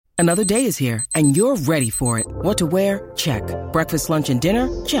Another day is here, and you're ready for it. What to wear? Check. Breakfast, lunch, and dinner?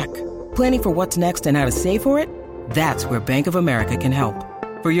 Check. Planning for what's next and how to save for it? That's where Bank of America can help.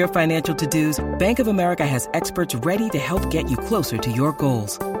 For your financial to-dos, Bank of America has experts ready to help get you closer to your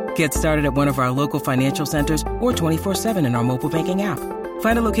goals. Get started at one of our local financial centers or 24/7 in our mobile banking app.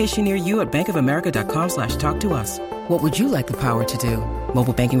 Find a location near you at bankofamerica.com/talktous. What would you like the power to do?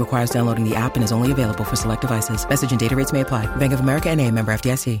 Mobile banking requires downloading the app and is only available for select devices. Message and data rates may apply. Bank of America N.A., member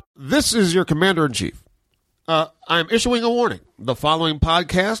FDIC. This is your Commander-in-Chief. I'm issuing a warning. The following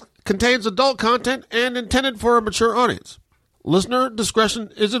podcast contains adult content and intended for a mature audience. Listener discretion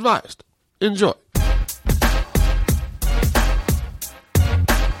is advised. Enjoy.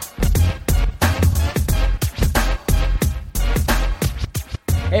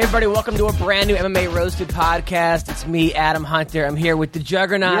 Hey everybody, welcome to a brand new MMA Roasted podcast. It's me, Adam Hunter. I'm here with the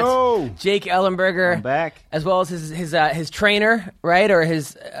Juggernaut, Jake Ellenberger. I'm back. As well as his trainer, right? Or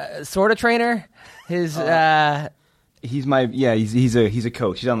his sort of trainer? His He's my he's a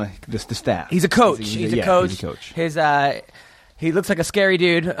coach. He's on the staff. He's a coach. He's a coach. He's a coach. His he looks like a scary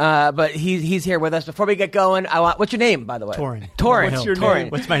dude, but he's here with us. Before we get going, what's your name, by the way? Torrin. What's your name?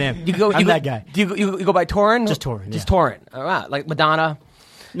 What's my name? I'm that guy. Do you go by Torrin? Just Torrin. Just Torrin. All right, like Madonna.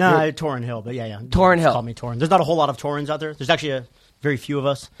 No, Torrin Hill, but yeah. Torrin Hill. Call me Torrin. There's not a whole lot of Torrins out there. There's actually very few of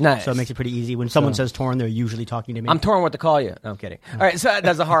us. Nice. So it makes it pretty easy. When someone says Torrin, they're usually talking to me. I'm torn what to call you. No, I'm kidding. All right, so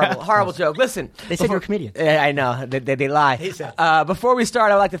that's a horrible joke. Listen. They said you're a comedian. Yeah, I know. They lie. They said. Before we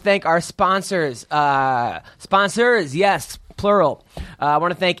start, I'd like to thank our sponsors. Sponsors, yes, plural. I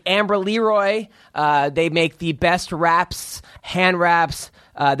want to thank Amber Leroy. They make the best wraps, hand wraps.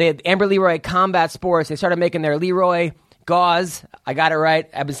 They had Amber Leroy Combat Sports. They started making their Leroy gauze. I got it right.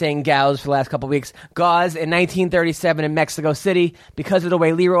 I've been saying gauze for the last couple of weeks. Gauze in 1937 in Mexico City. Because of the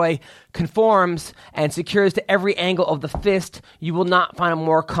way Leroy conforms and secures to every angle of the fist, you will not find a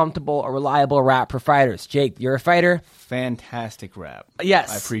more comfortable or reliable wrap for fighters. Jake, you're a fighter. Fantastic wrap.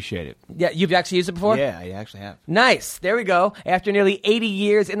 Yes. I appreciate it. Yeah, you've actually used it before? Yeah, I actually have. Nice. There we go. After nearly 80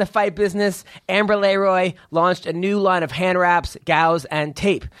 years in the fight business, Amber Leroy launched a new line of hand wraps, gauze, and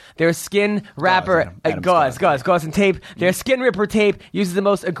tape. Their skin wrapper, gauze and tape. Their skin ripper tape uses the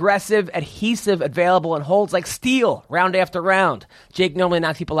most aggressive adhesive available and holds like steel round after round. Jake normally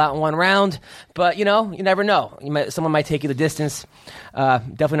knocks people out in one round, but you never know. Someone might take you the distance.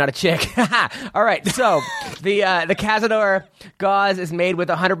 Definitely not a chick. All right, so the Cazador gauze is made with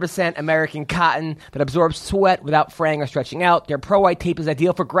 100% American cotton that absorbs sweat without fraying or stretching out. Their Pro White tape is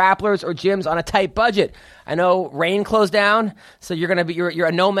ideal for grapplers or gyms on a tight budget. I know rain closed down, so you're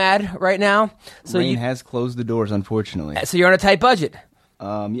a nomad right now. So rain has closed the doors, unfortunately. So you're on a tight budget.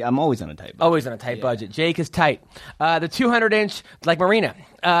 Yeah, I'm always on a tight budget. Always on a tight budget. Jake is tight. The 200-inch, like Marina,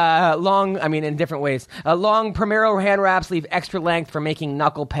 long, in different ways. Long Primero hand wraps leave extra length for making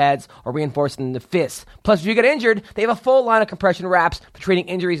knuckle pads or reinforcing the fists. Plus, if you get injured, they have a full line of compression wraps for treating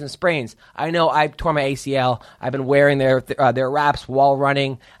injuries and sprains. I know I tore my ACL. I've been wearing their wraps while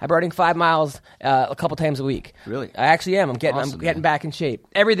running. I'm running 5 miles a couple times a week. Really? I actually am. I'm getting back in shape.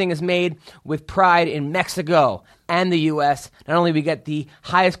 Everything is made with pride in Mexico and the U.S. Not only we get the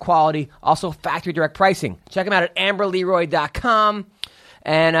highest quality, also factory direct pricing. Check them out at amberleroy.com.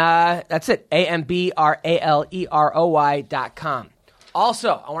 And that's it, AMBRALEROY.com.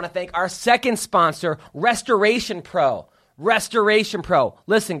 Also, I want to thank our second sponsor, Restoration Pro. Restoration Pro.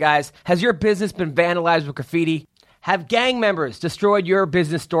 Listen, guys, has your business been vandalized with graffiti? Have gang members destroyed your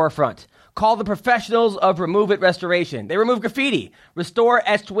business storefront? Call the professionals of Remove It Restoration. They remove graffiti, restore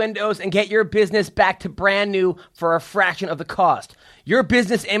etched windows, and get your business back to brand new for a fraction of the cost. Your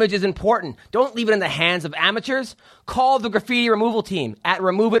business image is important. Don't leave it in the hands of amateurs. Call the graffiti removal team at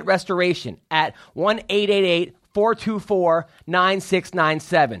Remove It Restoration at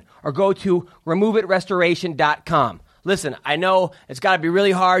 1-888-424-9697 or go to removeitrestoration.com. Listen, I know it's got to be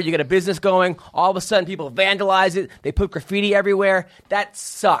really hard. You get a business going. All of a sudden, people vandalize it. They put graffiti everywhere. That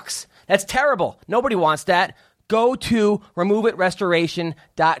sucks. That's terrible. Nobody wants that. Go to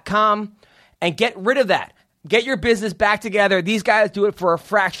removeitrestoration.com and get rid of that. Get your business back together. These guys do it for a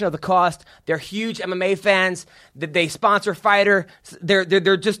fraction of the cost. They're huge MMA fans. They sponsor fighter.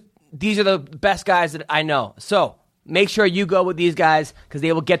 They're just, these are the best guys that I know. So make sure you go with these guys because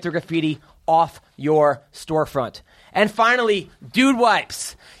they will get their graffiti off your storefront. And finally, Dude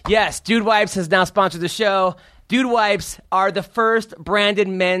Wipes. Yes, Dude Wipes has now sponsored the show. Dude Wipes are the first branded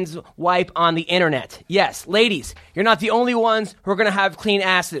men's wipe on the internet. Yes, ladies, you're not the only ones who are going to have clean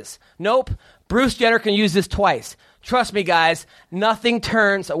asses. Nope, Bruce Jenner can use this twice. Trust me, guys, nothing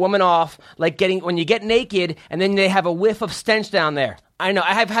turns a woman off like when you get naked and then they have a whiff of stench down there. I know.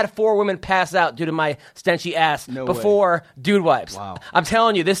 I have had 4 women pass out due to my stenchy ass before dude wipes. Wow. I'm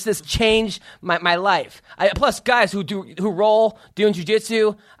telling you, this changed my life. Plus, guys who roll doing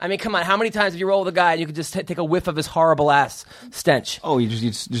jiu-jitsu, I mean, come on, how many times have you rolled with a guy and you could just take a whiff of his horrible ass stench? Oh, you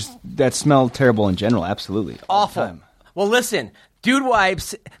just that smell terrible in general. Absolutely. Awful. Well, listen. Dude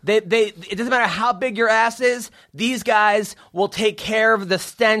wipes, it doesn't matter how big your ass is, these guys will take care of the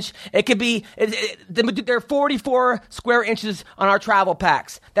stench. It could be, there are 44 square inches on our travel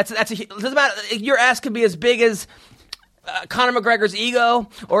packs. It doesn't matter, your ass could be as big as Conor McGregor's ego,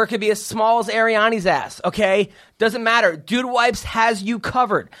 or it could be as small as Ariani's ass, okay? Doesn't matter. Dude Wipes has you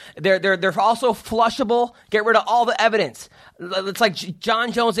covered. They're also flushable. Get rid of all the evidence. It's like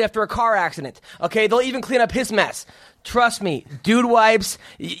John Jones after a car accident, okay? They'll even clean up his mess. Trust me, Dude Wipes,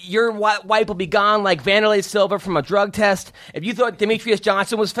 your wipe will be gone like Vanderlei Silva from a drug test. If you thought Demetrius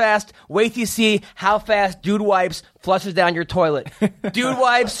Johnson was fast, wait till you see how fast Dude Wipes flushes down your toilet. Dude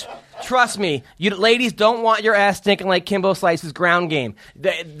Wipes, trust me, you ladies don't want your ass stinking like Kimbo Slice's ground game.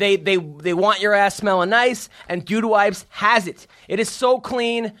 They want your ass smelling nice, and Dude Wipes has it. It is so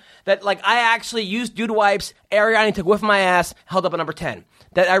clean that, like, I actually used Dude Wipes. Ariani took a whiff of my ass, held up a number 10.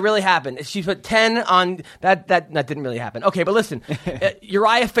 That really happened. She put 10 on that. That didn't really happen. Okay, but listen,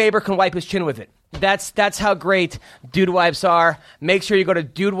 Uriah Faber can wipe his chin with it. That's how great Dude Wipes are. Make sure you go to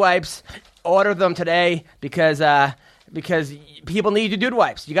Dude Wipes, order them today because people need your Dude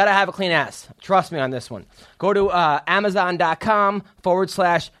Wipes. You got to have a clean ass. Trust me on this one. Go to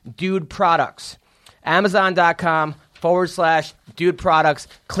Amazon.com/Dude Products. Amazon.com/Dude Products.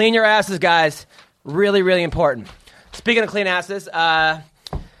 Clean your asses, guys. Really, really important. Speaking of clean asses, how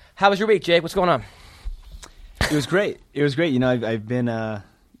was your week, Jake? What's going on? It was great. You know, I've been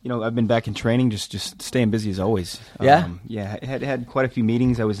I've been back in training, just staying busy as always. Yeah? I had quite a few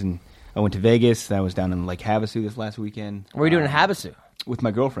meetings. I went to Vegas. I was down in Lake Havasu this last weekend. What were you doing in Havasu? With my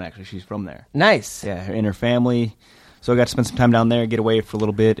girlfriend, actually. She's from there. Nice. Yeah, her and her family. So I got to spend some time down there, get away for a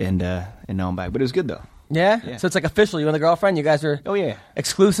little bit, and now I'm back. But it was good though. Yeah? So it's like official. You and the girlfriend. You guys are. Oh yeah.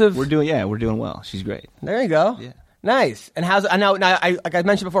 Exclusive. We're doing well. She's great. There you go. Yeah. Nice. And how's I know? Now, like I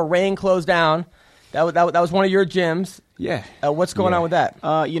mentioned before, Rain closed down. That was one of your gyms. Yeah. What's going on with that?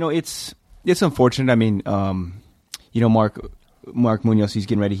 It's unfortunate. I mean, Mark Munoz, he's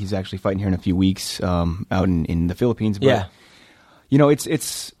getting ready. He's actually fighting here in a few weeks out in the Philippines. But, yeah.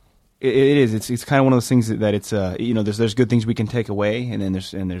 It is. It's kind of one of those things that it's there's good things we can take away, and then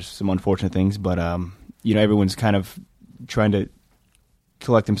there's some unfortunate things. But everyone's kind of trying to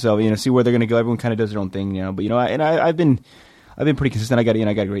collect themselves. See where they're going to go. Everyone kind of does their own thing. But I've been pretty consistent. I got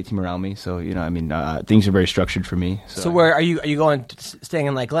a great team around me. So things are very structured for me. So where are you going? Staying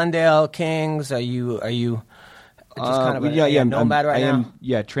in like Glendale, Kings? Are you just kind of nomad right now? I am.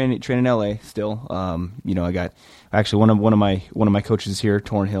 Yeah, training in LA still. I got actually one of my coaches is here,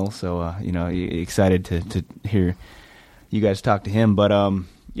 Torrin Hill. So excited to hear you guys talk to him. But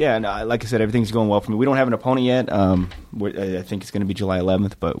like I said, everything's going well for me. We don't have an opponent yet. I think it's going to be July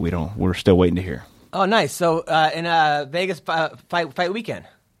 11th, but we're still waiting to hear. Oh, nice. So in Vegas fight weekend.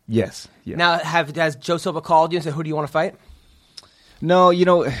 Yes. Yeah. Now, has Joe Silva called you and said, "Who do you want to fight?" No,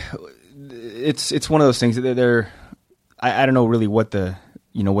 it's one of those things that I don't know really what they're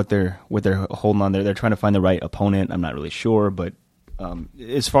holding on there. They're trying to find the right opponent. I'm not really sure, but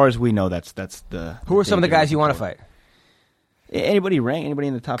as far as we know, that's the. Who are some of the guys you want to fight? Anybody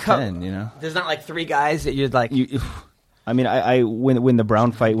in the top 10, There's not like 3 guys that you'd like. When the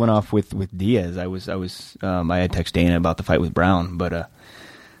Brown fight went off with Diaz, I had text Dana about the fight with Brown, but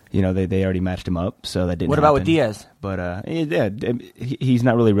they already matched him up, so that didn't. What about with Diaz? But he's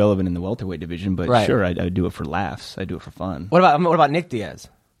not really relevant in the welterweight division. But right. Sure, I do it for laughs. I do it for fun. What about Nick Diaz?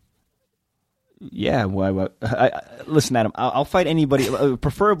 Yeah, listen, Adam. I'll fight anybody,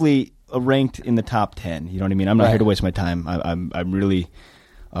 preferably ranked in the top 10. You know what I mean? I'm not here to waste my time. I'm really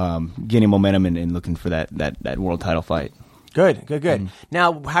gaining momentum and looking for that world title fight. Good.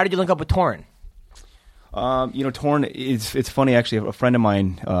 Now, how did you link up with Torrin? Torrin, it's funny actually. A friend of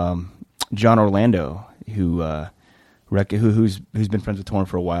mine, John Orlando, who's been friends with Torrin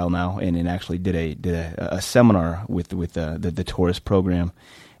for a while now, and actually did a seminar with the Taurus program,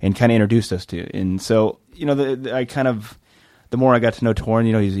 and kind of introduced us to. And so the more I got to know Torrin,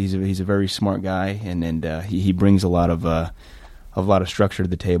 he's a very smart guy, and he brings a lot of structure to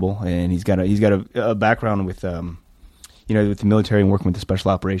the table, and he's got a background with with the military and working with the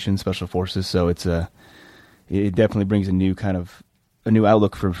special operations, special forces. So it definitely brings a new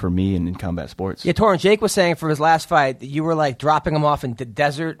outlook for me in combat sports. Yeah, Torrin, Jake was saying for his last fight that you were like dropping him off in the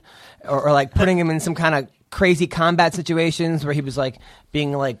desert or like putting him in some kind of crazy combat situations where he was like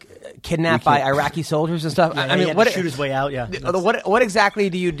being like kidnapped by Iraqi soldiers and stuff? I mean, he had to shoot his way out. Yeah. What exactly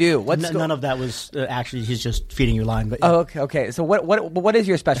do you do? None of that was actually. He's just feeding you line. But oh, okay. So what is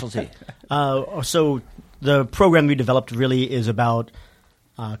your specialty? So the program we developed really is about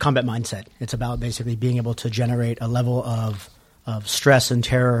combat mindset. It's about basically being able to generate a level of stress and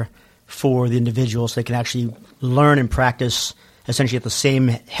terror for the individual so they can actually learn and practice essentially at the same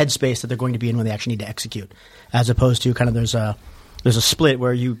headspace that they're going to be in when they actually need to execute, as opposed to kind of there's a split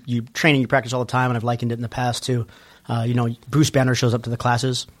where you train and you practice all the time, and I've likened it in the past to, Bruce Banner shows up to the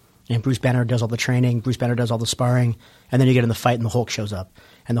classes, and Bruce Banner does all the training, Bruce Banner does all the sparring, and then you get in the fight and the Hulk shows up.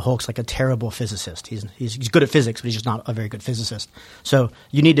 And the Hulk's like a terrible physicist. He's good at physics, but he's just not a very good physicist. So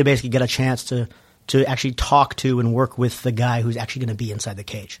you need to basically get a chance to actually talk to and work with the guy who's actually going to be inside the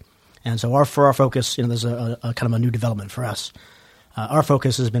cage. And so for our focus, there's a kind of a new development for us. Our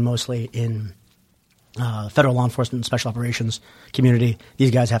focus has been mostly in federal law enforcement and special operations community.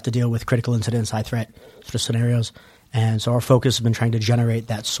 These guys have to deal with critical incidents, high threat sort of scenarios. And so our focus has been trying to generate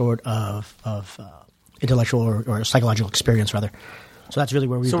that sort of intellectual or psychological experience, rather. So that's really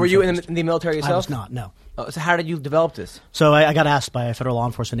where we. So were you in the military yourself? I was not. No. Oh, so how did you develop this? So I got asked by a federal law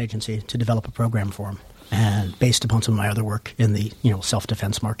enforcement agency to develop a program for them, and based upon some of my other work in the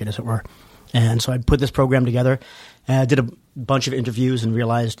self-defense market, as it were. And so I put this program together, and I did a bunch of interviews and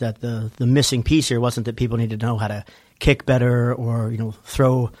realized that the missing piece here wasn't that people needed to know how to kick better or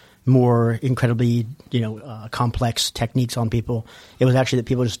throw more incredibly complex techniques on people. It was actually that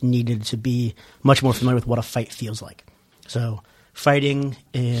people just needed to be much more familiar with what a fight feels like. So fighting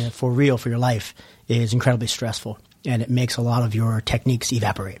for real, for your life, is incredibly stressful, and it makes a lot of your techniques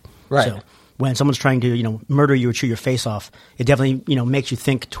evaporate. Right. So when someone's trying to murder you or chew your face off, it definitely makes you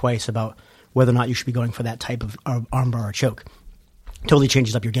think twice about whether or not you should be going for that type of armbar or choke. Totally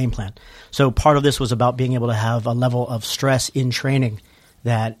changes up your game plan. So part of this was about being able to have a level of stress in training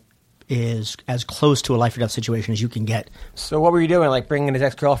that is as close to a life or death situation as you can get. So what were you doing? Like bringing his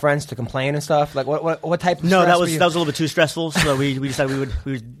ex-girlfriends to complain and stuff? Like what type of No, stress that was a little bit too stressful. So we decided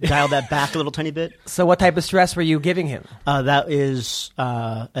we would dial that back a little tiny bit. So what type of stress were you giving him? That is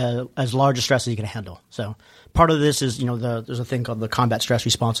as large a stress as you can handle. So part of this is there's a thing called the combat stress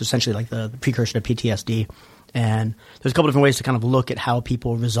response, essentially like the precursor to PTSD. And there's a couple different ways to kind of look at how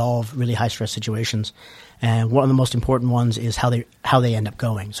people resolve really high stress situations. And one of the most important ones is how they end up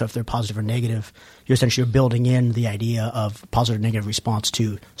going. So if they're positive or negative, you're essentially building in the idea of positive or negative response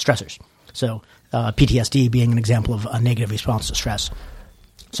to stressors. So PTSD being an example of a negative response to stress.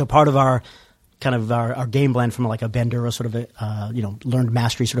 So part of our kind of our game plan from like a Bender or sort of a learned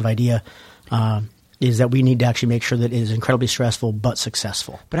mastery sort of idea is that we need to actually make sure that it is incredibly stressful but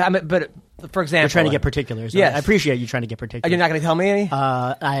successful. But for example, we're trying to get particulars. Yes. I appreciate you trying to get particulars. You're not going to tell me any?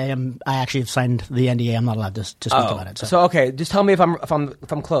 I actually have signed the NDA. I'm not allowed to speak about it. So okay, just tell me if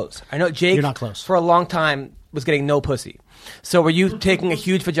I'm close. I know Jake. You're not close. For a long time was getting no pussy. So were you taking a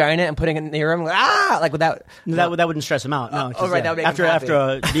huge vagina and putting it near him like without? That wouldn't stress him out. No, right. That would make him happy.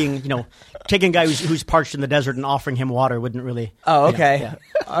 After being taking a guy who's parched in the desert and offering him water wouldn't really. Oh, okay. Yeah.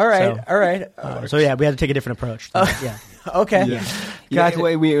 All right. So, all right. So yeah, we had to take a different approach. Yeah. Okay. Yeah. Gotcha.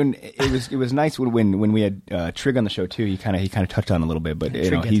 It was nice when we had Trig on the show too. He kind of touched on it a little bit, but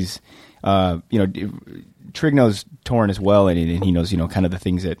he's Trig knows Torn as well, and he knows kind of the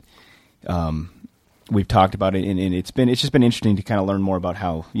things that we've talked about it, and it's just been interesting to kind of learn more about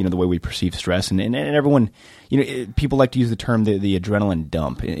how the way we perceive stress, and everyone people like to use the term the adrenaline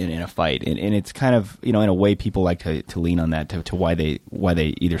dump in a fight, and it's kind of in a way people like to lean on that to why they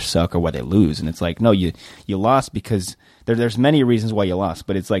either suck or why they lose, and it's like no, you lost because there's many reasons why you lost,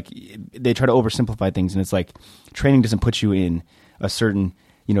 but it's like they try to oversimplify things, and it's like training doesn't put you in a certain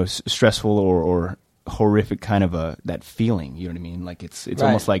stressful or horrific kind of that feeling, you know what I mean? Like it's right.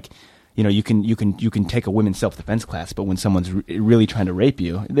 Almost like you can take a women's self-defense class, but when someone's really trying to rape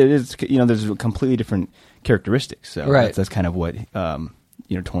you, there's a completely different characteristics. So right. that's kind of what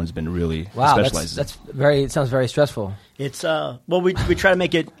Torn's been really wow. specialized. It sounds very stressful. It's we try to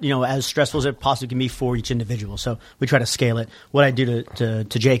make it as stressful as it possibly can be for each individual. So we try to scale it. What I do to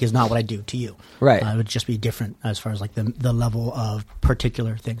Jake is not what I do to you. Right. It would just be different as far as like the level of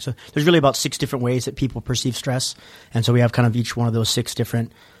particular things. So there's really about 6 different ways that people perceive stress, and so we have kind of each one of those 6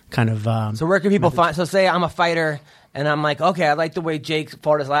 different kind of. So where can people find? So say I'm a fighter. And I'm like, okay, I like the way Jake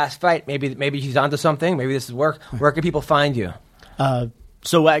fought his last fight. Maybe he's onto something. Maybe this is work. Where can people find you?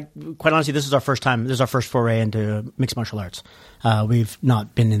 So quite honestly, this is our first time. This is our first foray into mixed martial arts. We've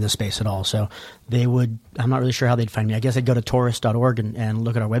not been in this space at all. So I'm not really sure how they'd find me. I guess they'd go to taurus.org and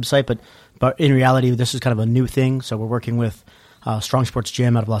look at our website. But in reality, this is kind of a new thing. So we're working with Strong Sports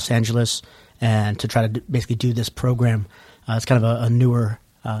Gym out of Los Angeles, and to try to basically do this program. It's kind of a newer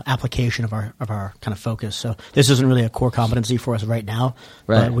application of our kind of focus. So this isn't really a core competency for us right now,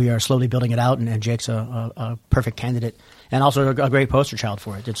 but we are slowly building it out, and Jake's a perfect candidate and also a great poster child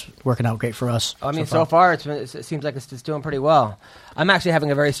for it. It's working out great for us. I mean, so far it seems like it's doing pretty well. I'm actually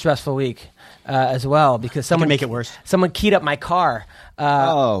having a very stressful week as well because someone make it worse. Someone keyed up my car.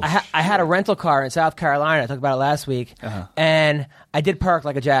 I had a rental car in South Carolina. I talked about it last week, and I did park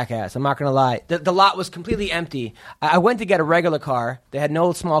like a jackass. I'm not going to lie. The lot was completely empty. I went to get a regular car. They had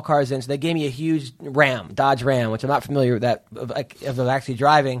no small cars in, so they gave me a huge Ram, Dodge Ram, which I'm not familiar with that of actually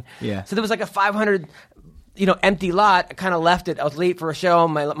driving. Yeah. So there was like a 500. Empty lot. I kind of left it. I was late for a show.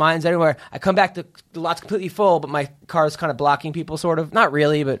 My mind's everywhere. I come back to the lot's completely full, but my car's kind of blocking people, sort of. Not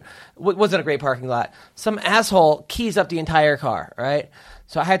really, but wasn't a great parking lot. Some asshole keys up the entire car, right?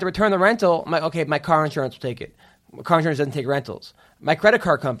 So I had to return the rental. I'm like, okay, my car insurance will take it. My car insurance doesn't take rentals. My credit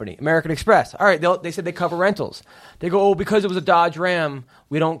card company, American Express. All right, they said they cover rentals. They go, because it was a Dodge Ram,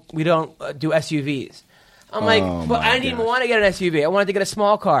 we don't do SUVs. I'm like, but I didn't even want to get an SUV. I wanted to get a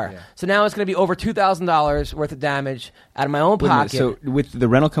small car. Yeah. So now it's going to be over $2,000 worth of damage out of my own pocket. So with the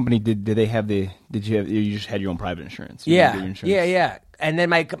rental company, did they have you just had your own private insurance? Yeah. And then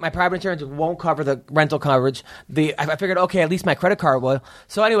my private insurance won't cover the rental coverage. I figured, okay, at least my credit card will.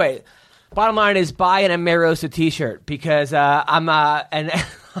 So anyway, bottom line is buy an Emerosa t-shirt because I got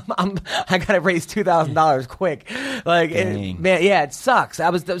to raise $2,000 quick. It sucks. I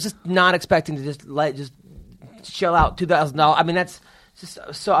was just not expecting to just shell out $2,000. I mean, that's just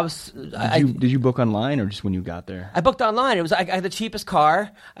so. Did you book online or just when you got there? I booked online. It was I had the cheapest car.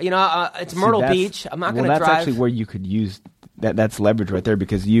 It's Myrtle Beach. I'm not going to drive. Well, that's actually where you could use that. That's leverage right there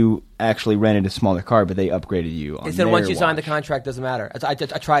because you actually rented a smaller car, but they upgraded you. They said once you sign the contract, doesn't matter. I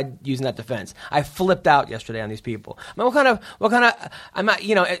tried using that defense. I flipped out yesterday on these people. I mean, what kind of? I'm not.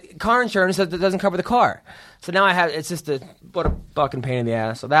 Car insurance that doesn't cover the car. So now I have. It's just what a fucking pain in the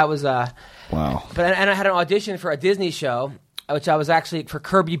ass. So that was wow. But I had an audition for a Disney show, which I was actually for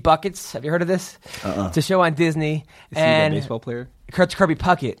Kirby Buckets. Have you heard of this? It's a show on Disney. Is he a baseball player? Kirby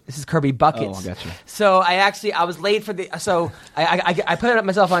Puckett. This is Kirby Buckets. Oh, I got you. So I was late for I put it up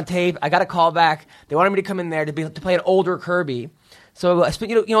myself on tape. I got a call back. They wanted me to come in there to play an older Kirby. So it's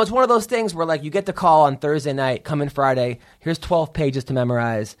one of those things where you get the call on Thursday night, come in Friday. Here's 12 pages to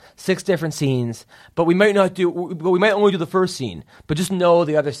memorize, 6 different scenes, but we might only do the first scene, but just know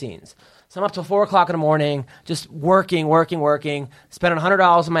the other scenes. So I'm up till 4 o'clock in the morning, just working, spending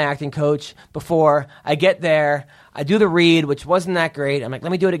 $100 on my acting coach before I get there. I do the read, which wasn't that great. I'm like,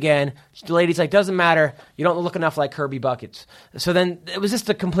 let me do it again. The lady's like, doesn't matter. You don't look enough like Kirby Buckets. So then it was just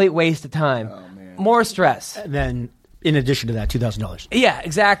a complete waste of time. Oh, man. More stress. And then in addition to that, $2,000. Yeah,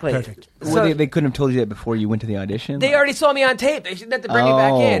 exactly. Perfect. So they couldn't have told you that before you went to the audition? They already saw me on tape. They should have to bring me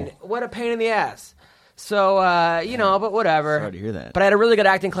back in. What a pain in the ass. So, but whatever. Sorry to hear that. But I had a really good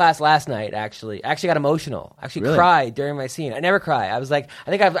acting class last night, actually. I actually got emotional. I actually cried during my scene. I never cry. I was like,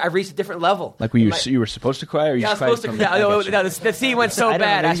 I think I've reached a different level. Like, you were supposed to cry, or you just cried? I was supposed to cry. No, the scene went so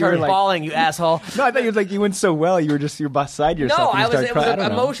bad, I started bawling, you asshole. No, I thought you were you went so well, you were beside yourself. No, it was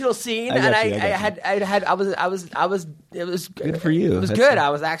an emotional scene, and it was good for you. It was good. I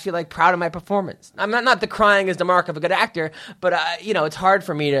was actually proud of my performance. I'm not the crying is the mark of a good actor, but it's hard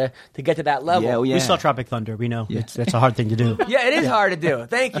for me to get to that level. We saw Tropic Thunder. We know it's a hard thing to do. Yeah, it is hard to do.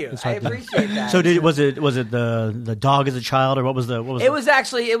 Thank you. I appreciate that. So was it the dog as a child, or what was the? It was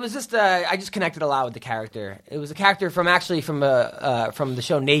just I just connected a lot with the character. It was a character from the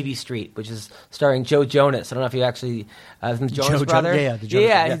show Navy Street, which is starring Joe Jonas. I don't know if you actually from the Jonas Brothers. The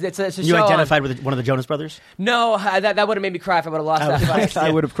Jonas. It's a show. You identified with one of the Jonas Brothers? No, that would have made me cry if I would have lost that fight.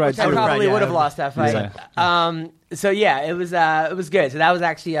 I would have cried too. I probably would have lost that fight. Yeah. So yeah, it was good. So I was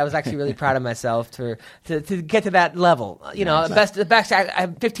actually really proud of myself to get to that level. The best. I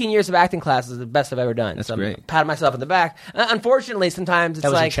have 15 years of acting classes, the best I've ever done. That's so great. I'm patting myself on the back. Unfortunately, sometimes it's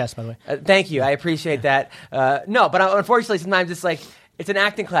that was your chest, by the way. Thank you, I appreciate that. No, but unfortunately, sometimes it's it's an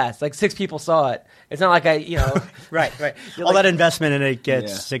acting class. 6 people saw it. It's not like right. All that investment in it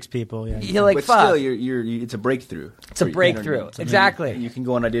gets 6 people. Yeah. You're but fuck. Still, it's a breakthrough. It's a breakthrough. Exactly. You can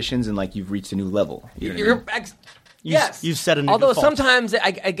go on auditions and you've reached a new level. Yes. You've set a new Although default. sometimes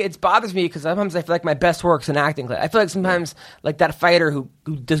it bothers me because sometimes I feel like my best work's in acting class. I feel like sometimes that fighter who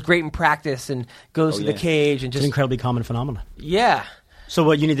does great in practice and goes to the cage and just it's an incredibly common phenomenon. Yeah. So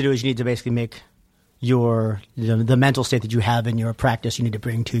what you need to do is you need to basically make the mental state that you have in your practice you need to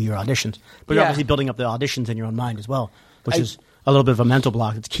bring to your auditions. But you're obviously building up the auditions in your own mind as well, which is a little bit of a mental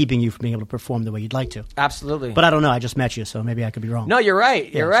block that's keeping you from being able to perform the way you'd like to. Absolutely. But I don't know. I just met you, so maybe I could be wrong. No, you're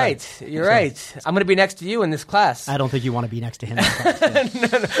right. You're right. Sorry. You're right. I'm going to be next to you in this class. I don't think you want to be next to him.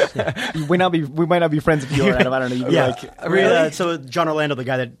 We might not be friends if you're Adam. I don't know. You'd be like, really? So John Orlando, the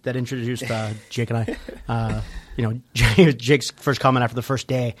guy that introduced Jake and I, Jake's first comment after the first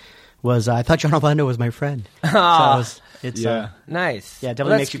day was, "I thought John Orlando was my friend." It's nice.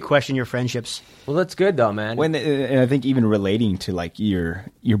 Definitely makes you question your friendships. Well, that's good though, man. And I think even relating to like your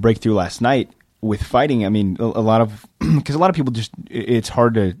breakthrough last night with fighting, I mean, a lot of people just, it's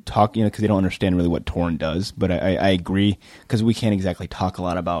hard to talk, because they don't understand really what Torn does. But I agree, because we can't exactly talk a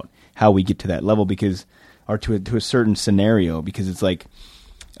lot about how we get to that level or to a certain scenario, because it's like,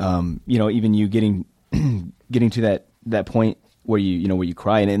 even you getting to that point where you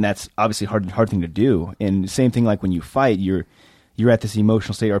cry, and that's obviously a hard thing to do. And same thing, like when you fight, you're at this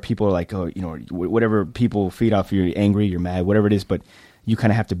emotional state, or people are like, whatever, people feed off, you're angry, you're mad, whatever it is, but you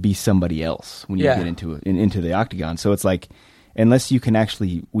kind of have to be somebody else when you get into the octagon. So it's like, unless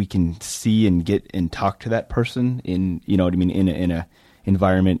we can see and get and talk to that person in, in a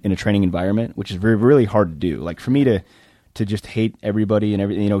environment, in a training environment, which is really hard to do. Like for me to just hate everybody and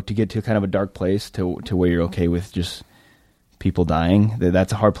everything, to get to kind of a dark place to where you're okay with just people dying,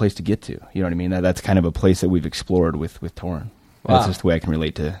 that's a hard place to get to. You know what I mean? That's kind of a place that we've explored with Torn. Wow. That's just the way I can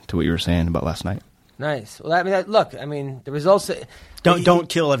relate to what you were saying about last night. Nice. Well, the results. Don't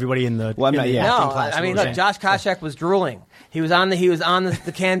kill everybody in the. Well, I'm not. Yeah. No, I mean, look, Josh Koscheck was drooling. He was on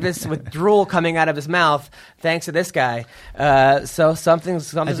the canvas with drool coming out of his mouth, thanks to this guy. So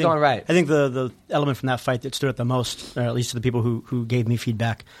something's going right. I think the element from that fight that stood out the most, or at least to the people who gave me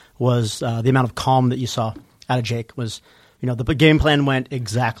feedback, was the amount of calm that you saw out of Jake. Was the game plan went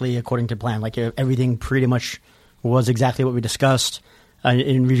exactly according to plan. Like everything pretty much was exactly what we discussed.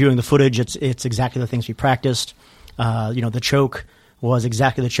 In reviewing the footage, it's exactly the things we practiced. The choke was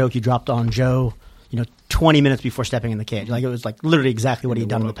exactly the choke you dropped on Joe, 20 minutes before stepping in the cage. Like it was like literally exactly what he'd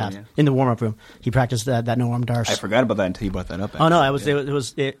done in the past. Yeah. In the warm-up room. He practiced that no-arm darce. I forgot about that until you brought that up. Actually. Oh, no, it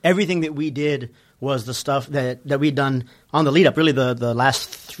was everything that we did was the stuff that we'd done on the lead-up. Really, the last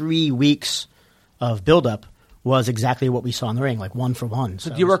 3 weeks of build-up was exactly what we saw in the ring, like one for one.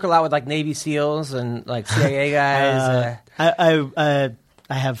 So do you work a lot with like Navy SEALs and like CIA guys? I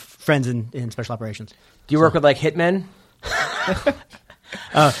have friends in special operations. Do you work with like hitmen?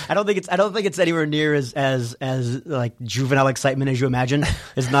 I don't think it's anywhere near as like juvenile excitement as you imagine.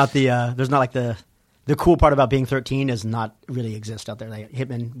 It's not there's not like the cool part about being 13 does not really exist out there. Like,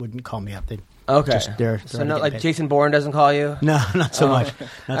 hitmen wouldn't call me up. They're so not like Jason Bourne doesn't call you? No, not so much.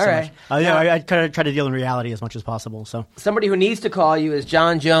 Not all so right. Much. I kind of try to deal in reality as much as possible. So somebody who needs to call you is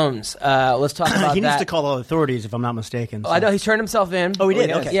John Jones. Let's talk about that. He needs to call the authorities, if I'm not mistaken. So. I know he's turned himself in. Oh, he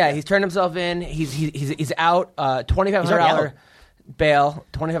did. Okay. Yeah, he's turned himself in. He's out. $2,500 bail.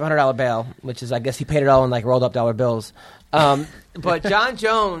 $2,500 bail, which is, I guess he paid it all in like rolled up dollar bills. But John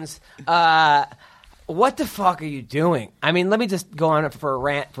Jones. What the fuck are you doing? I mean, let me just go on for a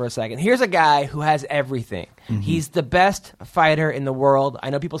rant for a second. Here's a guy who has everything. Mm-hmm. He's the best fighter in the world. I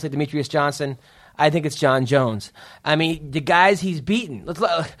know people say Demetrius Johnson. I think it's John Jones. I mean, the guys he's beaten,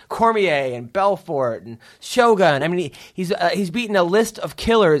 Cormier and Belfort and Shogun. I mean, he's beaten a list of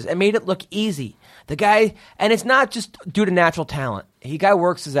killers and made it look easy. The guy, and it's not just due to natural talent. He guy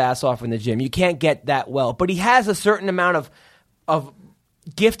works his ass off in the gym. You can't get that well, but he has a certain amount of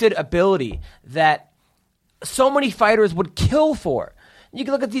gifted ability that so many fighters would kill for. You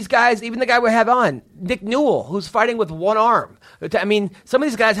can look at these guys, even the guy we have on, Nick Newell, who's fighting with one arm. I mean, some of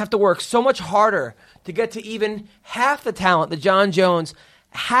these guys have to work so much harder to get to even half the talent that John Jones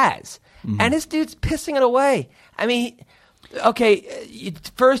has. Mm-hmm. And this dude's pissing it away. I mean, okay,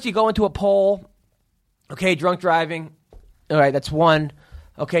 first you go into a poll. Okay, drunk driving. All right, that's one.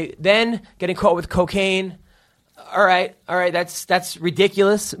 Okay, then getting caught with cocaine. All right, that's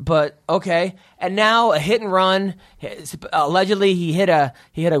ridiculous, but okay. And now a hit and run. Allegedly, he hit a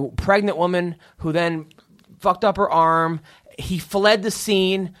pregnant woman who then fucked up her arm. He fled the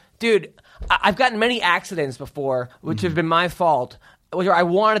scene, dude. I've gotten many accidents before, which have been my fault. Where I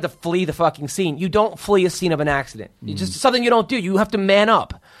wanted to flee the fucking scene. You don't flee a scene of an accident. It's just something you don't do. You have to man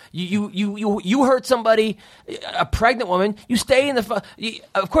up. You hurt somebody, a pregnant woman. You stay in the.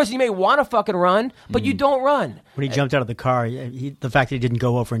 Of course, you may want to fucking run, but you don't run. When he jumped out of the car, the fact that he didn't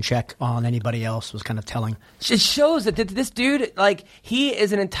go over and check on anybody else was kind of telling. It shows that this dude, like, he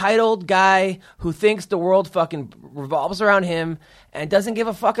is an entitled guy who thinks the world fucking revolves around him and doesn't give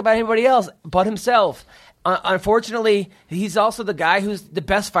a fuck about anybody else but himself. Unfortunately, he's also the guy who's the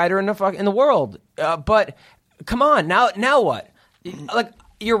best fighter in the world. But come on, now what? Like,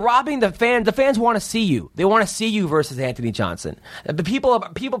 you're robbing the fans. The fans want to see you. They want to see you versus Anthony Johnson. The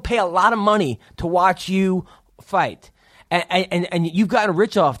people pay a lot of money to watch you fight, and you've gotten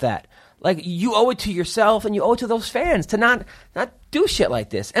rich off that. Like, you owe it to yourself and you owe it to those fans to not do shit like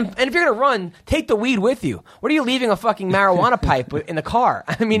this. And if you're going to run, take the weed with you. What are you leaving a fucking marijuana pipe in the car?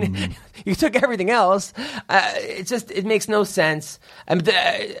 I mean, you took everything else. It makes no sense.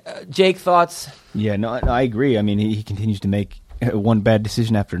 Jake, thoughts? Yeah, no, I agree. I mean, he continues to make one bad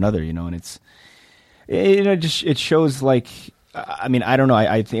decision after another, and it shows, like, I mean, I don't know.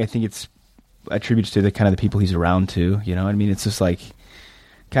 I think it's attributes to the kind of the people he's around too, I mean, it's just like,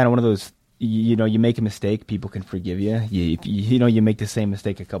 kind of one of those, you make a mistake, people can forgive you. You make the same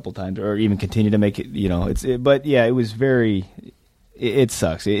mistake a couple times, or even continue to make it. But yeah, it was very. It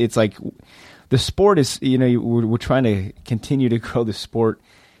sucks. It's like the sport is. We're trying to continue to grow the sport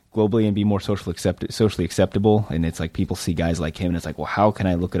globally and be more socially acceptable. And it's like people see guys like him, and it's like, well, how can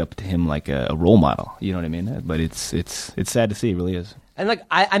I look it up to him like a role model? You know what I mean? But it's sad to see. It really is. And like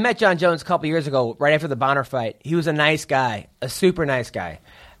I met John Jones a couple years ago, right after the Bonner fight. He was a nice guy, a super nice guy.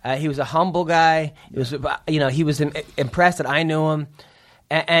 He was a humble guy. He was impressed that I knew him.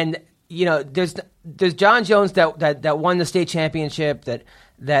 And there's John Jones that won the state championship,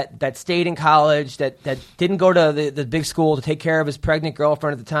 that stayed in college, that didn't go to the big school to take care of his pregnant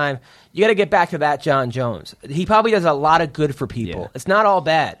girlfriend at the time. You got to get back to that John Jones. He probably does a lot of good for people. Yeah. It's not all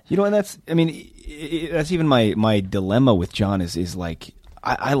bad. And that's even my dilemma with John is like,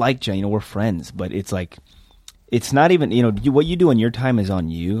 I like John, we're friends, but it's like, it's not even, what you do on your time is on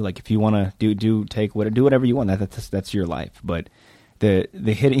you. Like, if you want to do whatever you want, that's your life. But the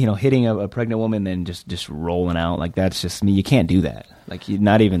hitting a pregnant woman and just rolling out, like, that's just me. You can't do that. Like, you're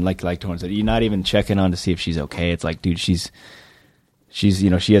not even like Torn said, you're not even checking on to see if she's okay. It's like, dude, she's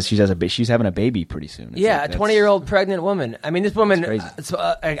having a baby pretty soon. It's a 20-year-old pregnant woman. I mean, this woman.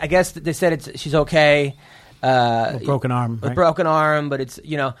 I guess they said she's okay. With broken arm, with broken arm, but it's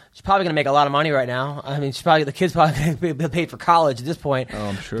she's probably going to make a lot of money right now. I mean, the kid's probably going to be paid for college at this point. Oh,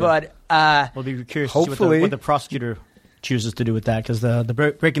 I'm sure. But we'll be curious to see what the prosecutor chooses to do with that, because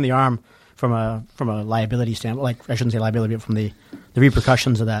the breaking the arm from a liability standpoint, like, I shouldn't say liability, but from the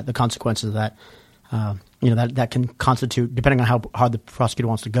repercussions of that, the consequences of that, that can constitute, depending on how hard the prosecutor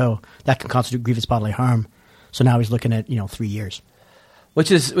wants to go, that can constitute grievous bodily harm. So now he's looking at 3 years. Which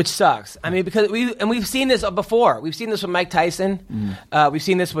sucks. I mean, because we've seen this before. We've seen this with Mike Tyson. We've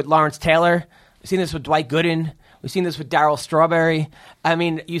seen this with Lawrence Taylor. We've seen this with Dwight Gooden. We've seen this with Darryl Strawberry. I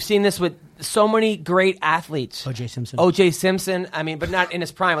mean, you've seen this with so many great athletes. O.J. Simpson. I mean, but not in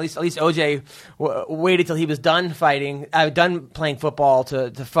his prime. At least O.J. waited till he was done fighting, done playing football to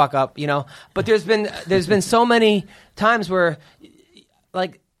fuck up. But there's been so many times where,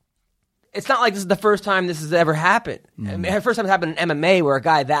 like, it's not like this is the first time this has ever happened. I mean, the first time it's happened in MMA where a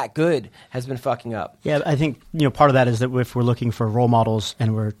guy that good has been fucking up. Yeah, I think part of that is that if we're looking for role models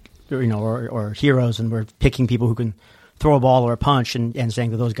and we're or heroes, and we're picking people who can throw a ball or a punch and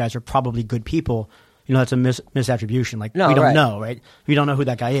saying that those guys are probably good people, that's a misattribution. Like, we don't know, right? We don't know who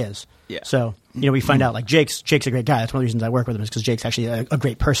that guy is. Yeah. So we find out, like, Jake's a great guy. That's one of the reasons I work with him, is because Jake's actually a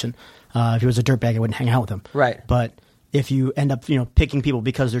great person. If he was a dirtbag, I wouldn't hang out with him. Right. But if you end up, picking people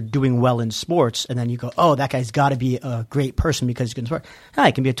because they're doing well in sports, and then you go, oh, that guy's got to be a great person because he's good in sport.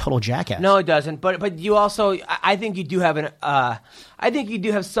 He can be a total jackass. No, it doesn't. But you also, I think you do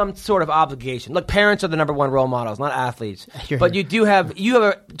have some sort of obligation. Look, parents are the number one role models, not athletes. But you have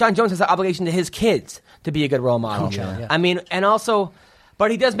John Jones has an obligation to his kids to be a good role model. Yeah. I mean, and also. But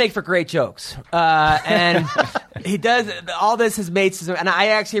he does make for great jokes, and he does. All this has made, and I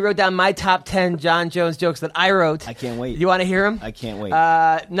actually wrote down my top 10 John Jones jokes that I wrote. I can't wait. You want to hear them? I can't wait.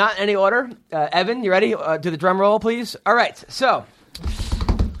 Not any order. Evan, you ready? Do the drum roll, please. All right. So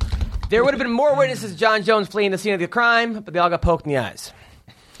there would have been more witnesses to John Jones fleeing the scene of the crime, but they all got poked in the eyes.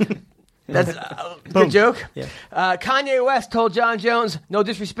 That's a good joke. Yeah. Kanye West told John Jones, "No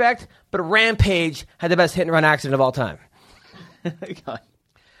disrespect, but Rampage had the best hit and run accident of all time." God.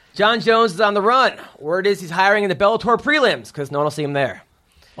 John Jones is on the run. Word is he's hiring in the Bellator prelims because no one will see him there.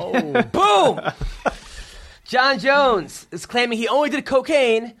 Oh. Boom! John Jones is claiming he only did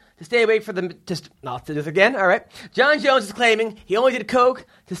cocaine to stay awake for the... I'll do this again, all right. John Jones is claiming he only did coke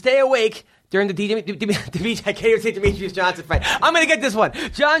to stay awake during the I can't even say Demetrius Johnson fight. I'm going to get this one.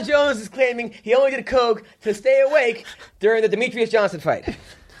 John Jones is claiming he only did coke to stay awake during the Demetrius Johnson fight.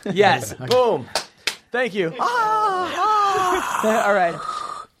 Yes. Okay. Boom. Thank you. All right.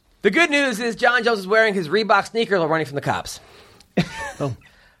 The good news is John Jones is wearing his Reebok sneakers while running from the cops.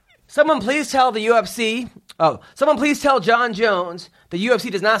 Someone please tell the UFC... someone please tell John Jones the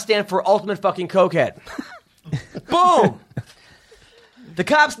UFC does not stand for Ultimate Fucking Cokehead. Boom! The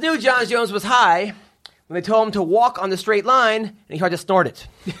cops knew John Jones was high when they told him to walk on the straight line, and he tried to snort it.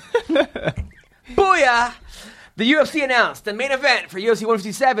 Booyah! The UFC announced the main event for UFC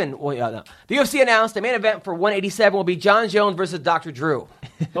 157. Well, no. The UFC announced the main event for 187 will be John Jones versus Dr. Drew.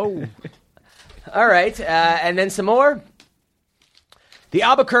 Oh. All right, and then some more. The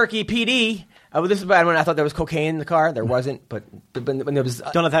Albuquerque PD. This is bad when I thought there was cocaine in the car. There wasn't, but when there was.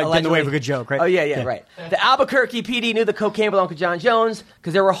 Don't let that get in the way of a good joke, right? Oh yeah, right. The Albuquerque PD knew the cocaine belonged to John Jones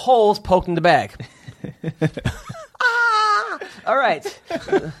because there were holes poked in the bag. All right.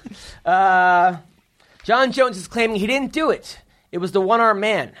 John Jones is claiming he didn't do it. It was the one-armed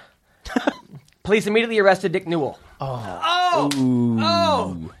man. Police immediately arrested Dick Newell. Oh,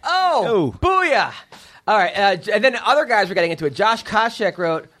 booyah! All right, and then other guys were getting into it. Josh Koscheck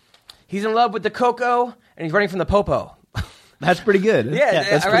wrote, he's in love with the Coco, and he's running from the Popo. That's pretty good. Yeah,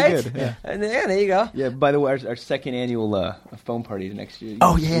 that's all pretty right? good. Yeah. And there you go. Yeah. By the way, our second annual phone party next year.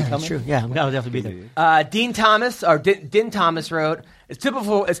 Oh yeah, that's true. Yeah, I'll definitely be there. Din Thomas wrote, it's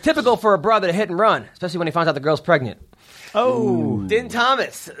typical for a brother to hit and run, especially when he finds out the girl's pregnant. Oh, Din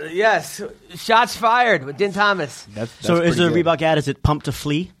Thomas, yes, shots fired with Din Thomas. That's so is the pretty good. Reebok ad? Is it pump to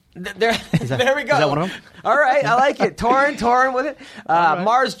flee? There we go. Is that one of them? All right, I like it. Torn with it.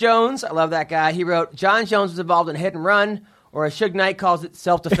 Mars Jones, I love that guy. He wrote, John Jones was involved in a hit and run, or as Suge Knight calls it,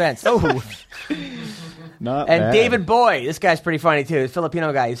 self-defense. Oh. Not And bad. David Boy, this guy's pretty funny too. He's a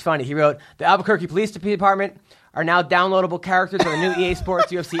Filipino guy. He's funny. He wrote, the Albuquerque Police Department are now downloadable characters on the new EA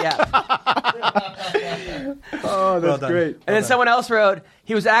Sports UFC app. Oh, that's great. And then someone else wrote,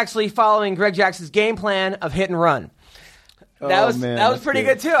 he was actually following Greg Jackson's game plan of hit and run. That was pretty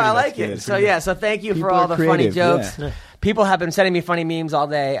good too. I like it. So so thank you People for all are the creative, funny jokes. yeah. People have been sending me funny memes all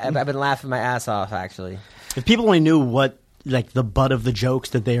day. I've been laughing my ass off, actually. If people only knew what the butt of the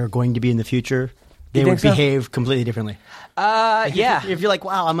jokes that they are going to be in the future, they would think so? behave completely differently. Yeah. If you're like,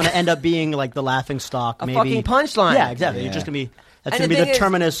 wow, I'm going to end up being like the laughing stock, maybe fucking punchline. Yeah, exactly. Yeah. You're just going to be. That's And going to be the the thing is-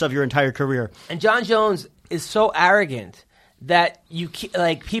 terminus of your entire career. And John Jones is so arrogant that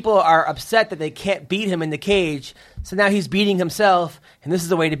people are upset that they can't beat him in the cage. So now he's beating himself, and this is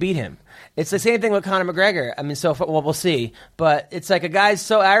the way to beat him. It's the same thing with Conor McGregor. I mean, we'll see. But it's like a guy's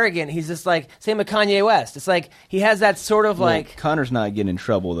so arrogant. He's just like, same with Kanye West. It's like he has that sort of Well, Connor's not getting in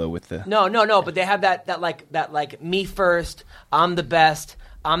trouble though with the. No. But they have that me first. I'm the best.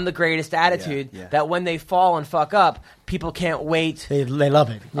 I'm the greatest attitude. Yeah. That when they fall and fuck up, people can't wait. They love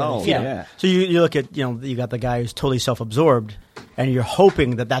it. Oh, You know. yeah. So you look at, you got the guy who's totally self-absorbed, and you're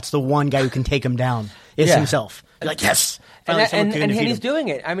hoping that that's the one guy who can take him down. Is Yeah. himself. You're like, yes. Finally someone And can defeat he's him. doing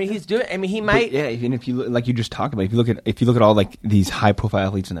it. I mean, he But, might. yeah, and if you like you just talked about, if you look at all like these high profile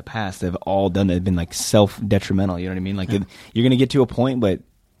athletes in the past, they've all done. They've been like self detrimental. You know what I mean? Like you're going to get to a point, but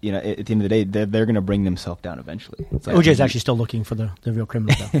at the end of the day, they're going to bring themselves down eventually. It's like, OJ's actually still looking for the real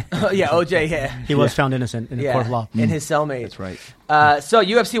criminal, though. OJ. Yeah. He was found innocent in a court of law. And his cellmate. That's right. So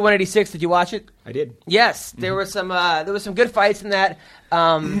UFC 186. Did you watch it? I did. Yes, there were some good fights in that.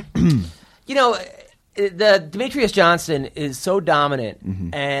 The Demetrius Johnson is so dominant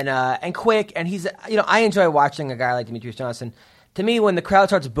and quick, and he's I enjoy watching a guy like Demetrius Johnson. To me, when the crowd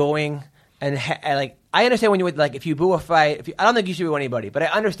starts booing and I understand when you would if you boo a fight. I don't think you should boo anybody, but I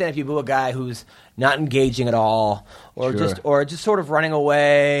understand if you boo a guy who's not engaging at all, or just sort of running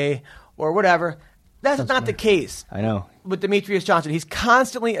away or whatever. That's not the case. I know. With Demetrius Johnson, he's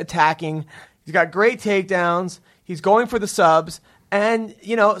constantly attacking. He's got great takedowns. He's going for the subs, and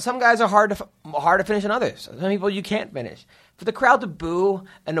some guys are hard to finish than others. Some people you can't finish. For the crowd to boo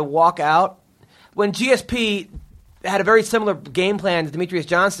and to walk out, when GSP had a very similar game plan to Demetrius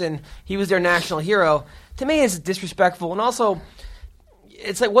Johnson, he was their national hero. To me, it's disrespectful, and also,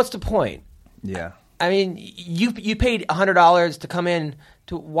 it's like, what's the point? Yeah. I mean, you paid $100 to come in.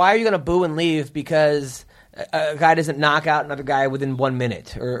 Why are you going to boo and leave because a guy doesn't knock out another guy within 1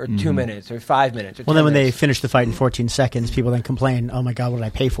 minute or 2 minutes or 5 minutes? Or Well, 10 then when they minutes? finish the fight in 14 seconds, people then complain, "Oh my God, what did I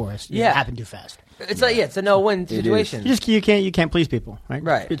pay for it? Yeah. It happened too fast." It's a no-win situation. You can't please people, right?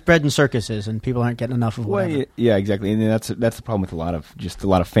 Right. It's bread and circuses, and people aren't getting enough of Well, whatever. yeah, exactly, and that's the problem with a lot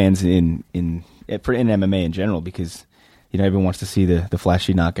of fans in MMA in general, because everyone wants to see the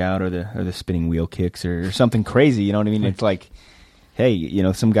flashy knockout or the spinning wheel kicks or something crazy. You know what I mean? It's like,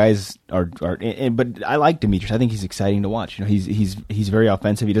 hey, some guys are but I like Demetrius. I think he's exciting to watch. He's very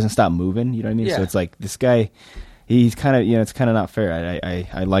offensive. He doesn't stop moving. You know what I mean? Yeah. So it's like this guy. He's kind of, it's kind of not fair.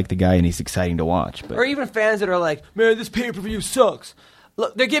 I like the guy, and he's exciting to watch. But Or even fans that are like, man, this pay-per-view sucks.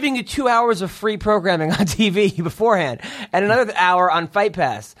 Look, they're giving you 2 hours of free programming on TV beforehand, and another hour on Fight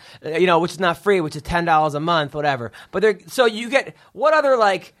Pass, which is not free, which is $10 a month, whatever. But so you get what other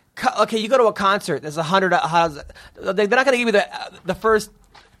okay, you go to a concert. There's 100. They're not going to give you the first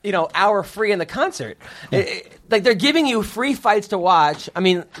hour free in the concert. Like they're giving you free fights to watch. I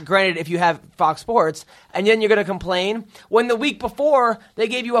mean, granted, if you have Fox Sports, and then you're going to complain when the week before they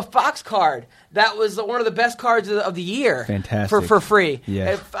gave you a Fox card that was one of the best cards of the year. Fantastic. for free.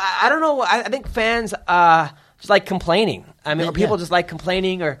 Yeah. I don't know. I think fans just like complaining. I mean, or people just like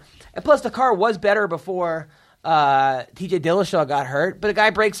complaining, and plus the card was better before. T.J. Dillashaw got hurt, but a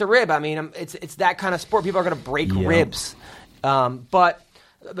guy breaks a rib. I mean, it's that kind of sport. People are going to break ribs, but.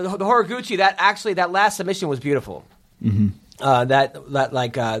 The Horiguchi, that last submission was beautiful. Mm-hmm.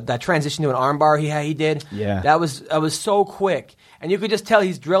 That transition to an armbar he did. Yeah, that was so quick, and you could just tell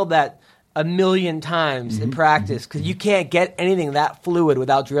he's drilled that a million times in practice because you can't get anything that fluid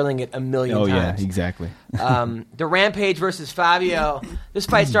without drilling it a million times. Oh yeah, exactly. The Rampage versus Fabio. This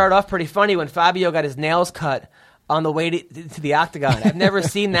fight started off pretty funny when Fabio got his nails cut on the way to the octagon. I've never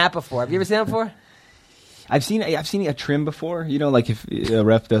seen that before. Have you ever seen that before? I've seen a trim before. Like if a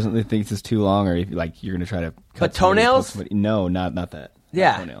ref doesn't think it's too long, or if like you're going to try to cut. But toenails? No, not that.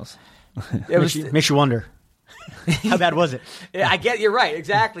 Yeah, not toenails. It makes you wonder. How bad was it? Yeah, I get you're right.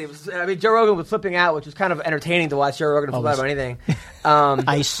 Exactly. Joe Rogan was flipping out, which was kind of entertaining to watch Joe Rogan flip out about anything.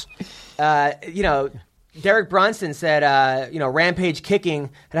 Ice. Derek Brunson said, Rampage kicking,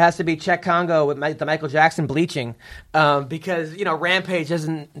 it has to be Czech Congo with the Michael Jackson bleaching because, Rampage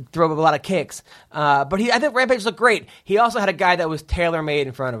doesn't throw a lot of kicks. But I think Rampage looked great. He also had a guy that was tailor-made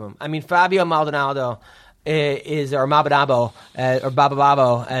in front of him. I mean, Fabio Maldonado or Mabadabo, or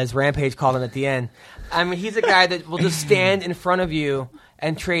Babababo, as Rampage called him at the end. I mean, he's a guy that will just stand in front of you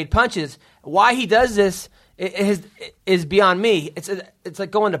and trade punches. Why he does this is beyond me. It's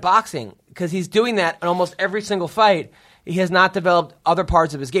like going to boxing because he's doing that in almost every single fight. He has not developed other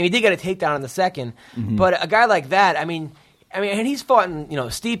parts of his game. He did get a takedown in the second, but a guy like that, I mean, and he's fought in,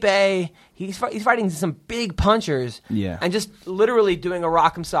 Stipe. He's fighting some big punchers, and just literally doing a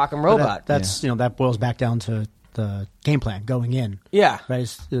rock'em sock'em robot. That boils back down to the game plan going in. Yeah,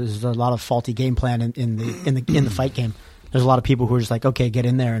 right. There's a lot of faulty game plan in the fight game. There's a lot of people who are just like, okay, get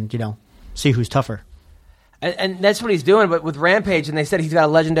in there and see who's tougher. And that's what he's doing, but with Rampage, and they said he's got a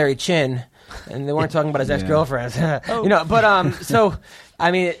legendary chin, and they weren't talking about his ex-girlfriends, But so,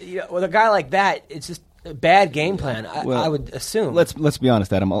 I mean, with a guy like that, it's just a bad game plan. I would assume. Let's be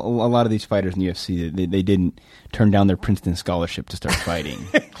honest, Adam. A lot of these fighters in the UFC, they didn't turn down their Princeton scholarship to start fighting.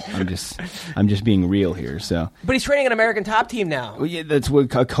 I'm just being real here. So, but he's training an American top team now. Well, yeah, that's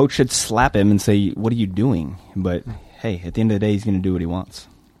what a coach should slap him and say, "What are you doing?" But hey, at the end of the day, he's going to do what he wants.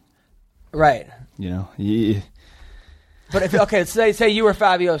 Right. Yeah. But if say you were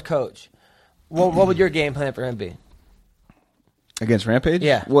Fabio's coach, what would your game plan for him be? Against Rampage?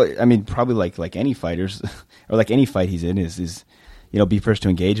 Yeah. Well, I mean, probably like any fighters, or like any fight he's in is be first to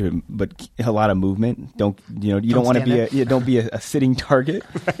engage, but a lot of movement. Don't want to be don't be a sitting target.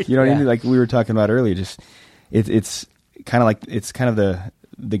 Right. You know what I mean? Like we were talking about earlier. Just it's kind of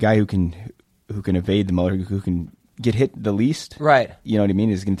the guy who can evade the motor, who can get hit the least, right? You know what I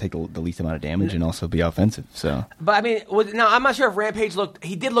mean? Is going to take the least amount of damage and also be offensive. So, but I mean, now I'm not sure if Rampage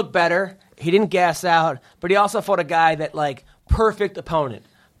he did look better. He didn't gas out, but he also fought a guy that perfect opponent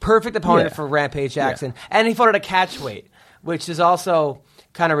for Rampage Jackson, and he fought at a catch weight, which is also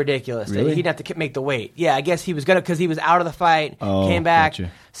kind of ridiculous. Really? He didn't have to make the weight. Yeah, I guess he was gonna because he was out of the fight, came back,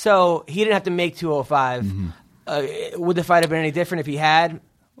 gotcha. So he didn't have to make 205. Mm-hmm. Would the fight have been any different if he had?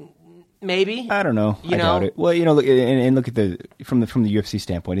 Maybe. I don't know. I doubt it. Well, look at from the UFC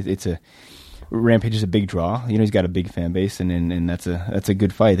standpoint, it's a Rampage is a big draw. He's got a big fan base, and that's a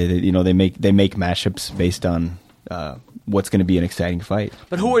good fight. They make mashups based on what's going to be an exciting fight.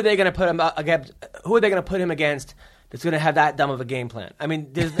 But who are they going to put him against? Who are they going to put him against? That's going to have that dumb of a game plan. I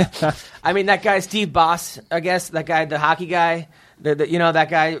mean, that guy Steve Boss, I guess that guy, the hockey guy. That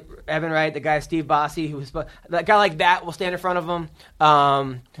guy Evan, right? The guy Steve Bossy, that guy like that will stand in front of him.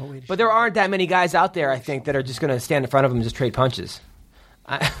 But there aren't that many guys out there, I think, that are just going to stand in front of him and just trade punches.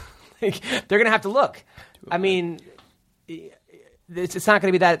 I think they're going to have to look. I mean, it's not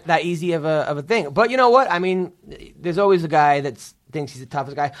going to be that easy of a thing. But you know what? I mean, there's always a guy that thinks he's the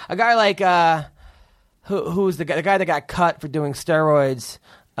toughest guy. A guy like who's the guy that got cut for doing steroids.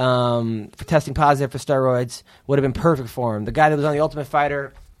 For testing positive for steroids would have been perfect for him. The guy that was on The Ultimate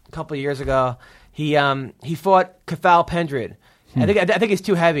Fighter a couple of years ago, he fought Kefal Pendred. I think he's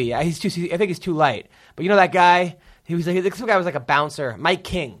too heavy. I think he's too light. But that guy, this guy was like a bouncer. Mike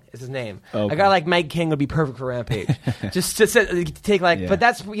King is his name. Okay. A guy like Mike King would be perfect for Rampage. Just to take but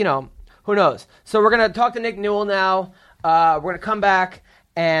that's who knows. So we're gonna talk to Nick Newell now. We're gonna come back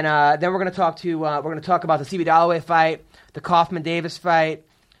and then we're gonna talk about the CB Dalloway fight, the Kaufman Davis fight.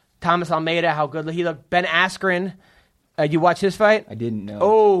 Thomas Almeida, how good he looked. Ben Askren, you watch his fight? I didn't know.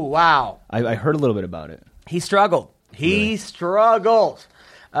 Oh, wow. I heard a little bit about it. He struggled. He struggled.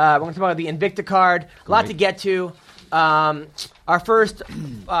 We're going to talk about the Invicta card. A lot to get to. Our first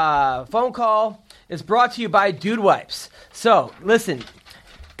phone call is brought to you by Dude Wipes. So, listen,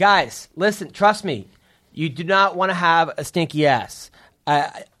 guys, trust me. You do not want to have a stinky ass.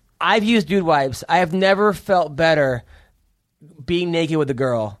 I've used Dude Wipes. I have never felt better being naked with a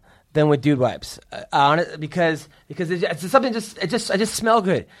girl than with Dude Wipes, because it's something I just smell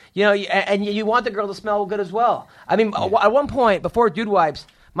good, and you want the girl to smell good as well. I mean, at one point before Dude Wipes,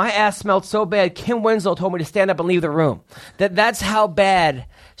 my ass smelled so bad. Kim Winslow told me to stand up and leave the room. That's how bad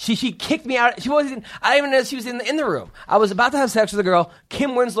she kicked me out. She wasn't. I didn't even know she was in the room. I was about to have sex with a girl.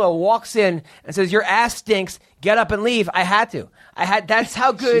 Kim Winslow walks in and says, "Your ass stinks. Get up and leave." I had to. That's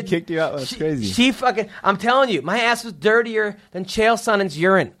how good. She kicked you out. That's crazy. She fucking. I'm telling you, my ass was dirtier than Chael Sonnen's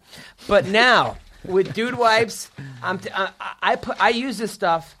urine. But now with Dude Wipes, I use this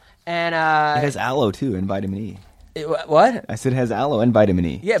stuff, and it has aloe too and vitamin E. What? I said it has aloe and vitamin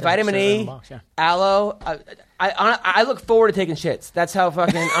E. Yeah, vitamin E, aloe. I look forward to taking shits. That's how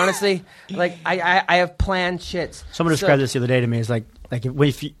fucking honestly, like I have planned shits. Someone described this the other day to me. It's like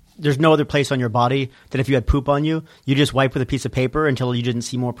if there's no other place on your body that if you had poop on you, you just wipe with a piece of paper until you didn't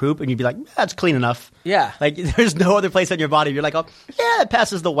see more poop, and you'd be like, that's clean enough. Yeah. Like there's no other place on your body. You're like, oh yeah, it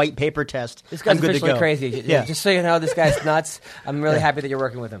passes the white paper test. This guy's I'm good to officially go. crazy. Yeah. Just so you know, this guy's nuts. I'm really happy that you're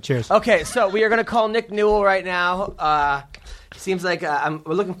working with him. Cheers. Okay, so we are going to call Nick Newell right now. Seems like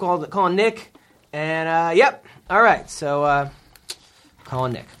we're looking for calling Nick, and yep. All right, so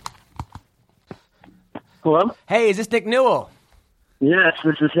calling Nick. Hello? Hey, is this Nick Newell? Yes,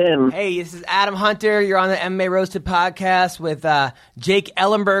 this is him. Hey, this is Adam Hunter. You're on the MMA Roasted podcast with Jake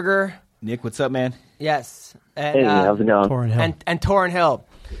Ellenberger. Nick, what's up, man? Yes. And, Hey, how's it going? Torrin Hill. And Torrin Hill,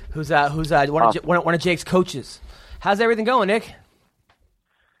 who's one of Jake's coaches. How's everything going, Nick?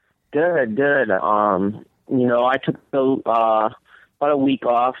 Good. I took about a week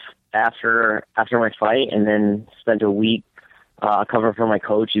off after my fight, and then spent a week covering for my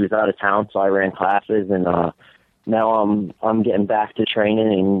coach. He was out of town, so I ran classes, and now I'm getting back to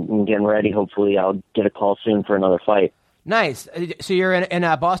training and getting ready. Hopefully, I'll get a call soon for another fight. Nice. So you're in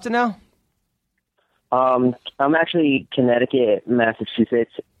Boston now? I'm actually Connecticut,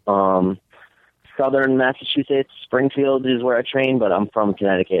 Massachusetts, southern Massachusetts. Springfield is where I train, but I'm from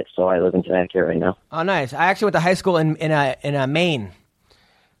Connecticut, so I live in Connecticut right now. Oh, nice. I actually went to high school in Maine.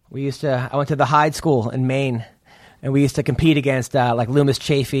 I went to the Hyde School in Maine, and we used to compete against like Loomis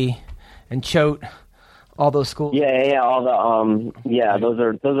Chaffee and Choate, all those schools. Yeah, all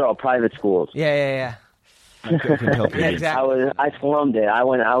the those are all private schools. Yeah. Yeah, Exactly. I slummed it. I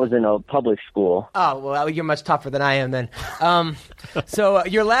was in a public school. Oh, well, you're much tougher than I am then. So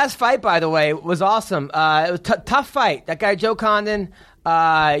your last fight, by the way, was awesome. It was tough fight. That guy, Joe Condon,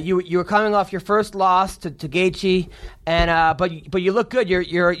 you were coming off your first loss to Gaethje, and but you look good.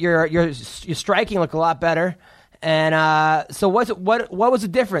 Your striking looked a lot better. And so what was the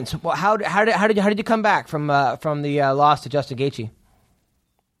difference? How did you come back from the loss to Justin Gaethje?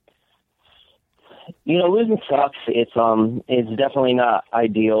 Losing sucks. It's definitely not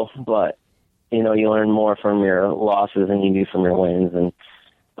ideal, but you learn more from your losses than you do from your wins. And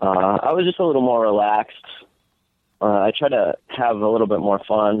I was just a little more relaxed. I try to have a little bit more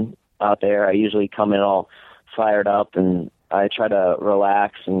fun out there. I usually come in all fired up, and I try to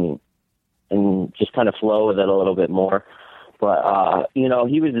relax and just kind of flow with it a little bit more. But he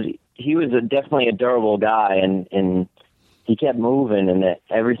was definitely a durable guy, and he kept moving, and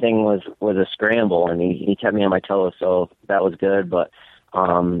everything was a scramble, and he kept me on my toes, so that was good. But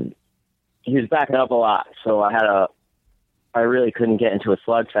he was backing up a lot, so I really couldn't get into a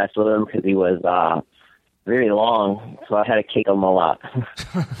slugfest with him because he was very long, so I had to kick him a lot.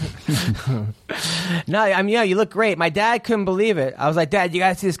 No, I mean, yeah, you look great. My dad couldn't believe it. I was like, Dad, you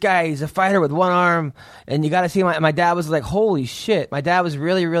got to see this guy. He's a fighter with one arm, and you got to see my dad was like, holy shit. My dad was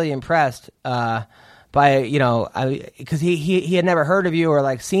really, really impressed by, because he had never heard of you or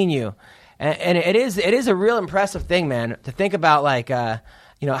like seen you. And it is a real impressive thing, man, to think about like,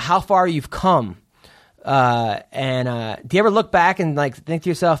 how far you've come. Do you ever look back and like think to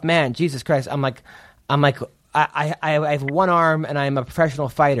yourself, man, Jesus Christ, I have one arm and I'm a professional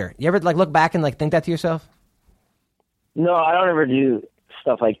fighter. You ever like look back and like think that to yourself? No, I don't ever do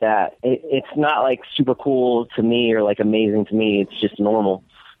stuff like that. It's not like super cool to me or like amazing to me. It's just normal.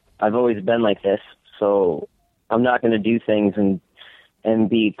 I've always been like this, so I'm not going to do things and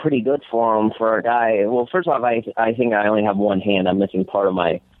be pretty good for him for a guy. Well, first off, I think I only have one hand. I'm missing part of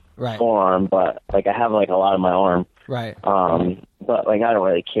my forearm, but like I have like a lot of my arm. Right. But but like I don't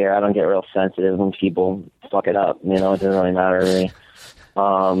really care. I don't get real sensitive when people fuck it up. You know, it doesn't really matter to me.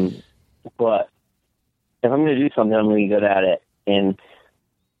 But if I'm going to do something, I'm going to be good at it, and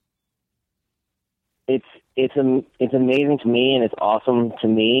it's amazing to me, and it's awesome to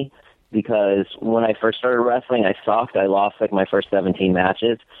me because when I first started wrestling, I sucked. I lost like my first 17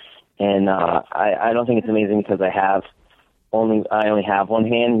 matches, and I don't think it's amazing because I only have one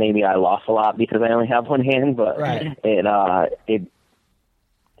hand. Maybe I lost a lot because I only have one hand, but right.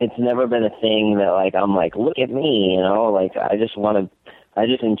 It's never been a thing that like I'm like, look at me, you know. Like I just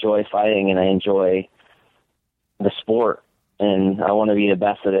enjoy fighting, and I enjoy the sport, and I want to be the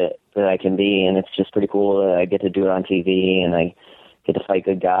best at it that I can be, and it's just pretty cool that I get to do it on TV, and I get to fight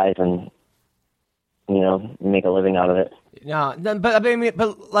good guys, and you know, make a living out of it. No,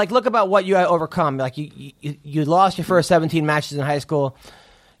 but like, look about what you had overcome. Like you lost your first 17 matches in high school.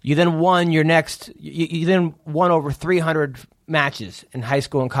 You then won your next. You then won over 300 matches in high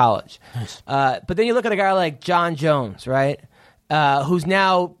school and college. Nice. But then you look at a guy like John Jones, right? Who's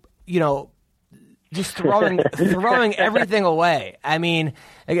now, you know, just throwing everything away. I mean,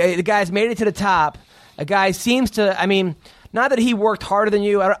 the guy's made it to the top. A guy seems to. I mean, not that he worked harder than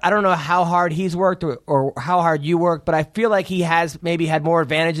you. I don't know how hard he's worked or how hard you worked, but I feel like he has maybe had more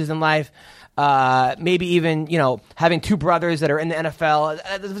advantages in life. Maybe even, you know, having two brothers that are in the NFL.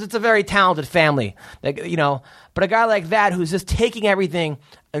 It's a very talented family, like, you know. But a guy like that who's just taking everything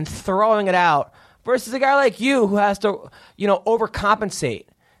and throwing it out versus a guy like you who has to, you know, overcompensate.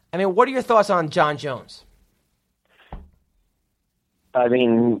 I mean, what are your thoughts on John Jones? I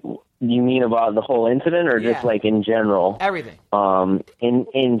mean, you mean about the whole incident or just like in general? Everything.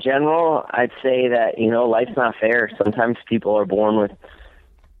 In general, I'd say that, you know, life's not fair. Sometimes people are born with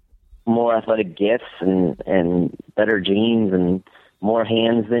more athletic gifts and better genes and more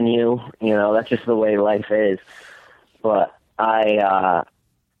hands than you. You know, that's just the way life is. But I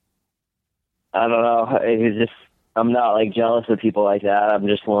don't know. It's just, I'm not like jealous of people like that. I'm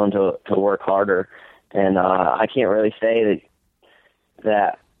just willing to work harder. And I can't really say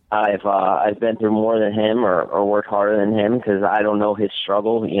that I've been through more than him or worked harder than him because I don't know his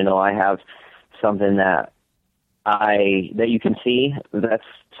struggle. You know, I have something that you can see. That's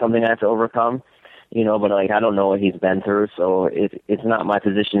something I have to overcome, you know, but like I don't know what he's been through, so it's not my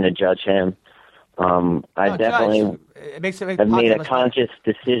position to judge him. I definitely have made a conscious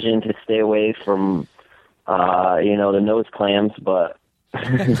decision to stay away from you know, the nose clams, but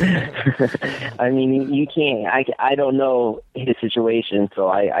I mean, you can't. I don't know his situation, so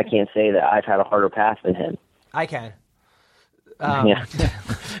I can't say that I've had a harder path than him. I can. Yeah,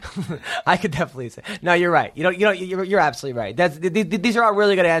 I could definitely say. No, you're right. You're absolutely right. These are all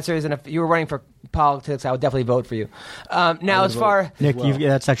really good answers, and if you were running for politics, I would definitely vote for you. Now, as far Nick,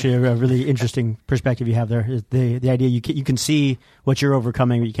 that's actually a really interesting perspective you have there. Is the idea you can see what you're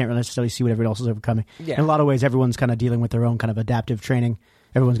overcoming, but you can't really necessarily see what everyone else is overcoming. Yeah. In a lot of ways, everyone's kind of dealing with their own kind of adaptive training.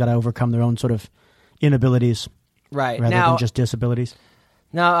 Everyone's got to overcome their own sort of inabilities, right rather now than just disabilities.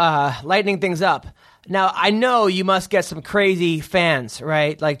 Now, lightening things up. Now, I know you must get some crazy fans,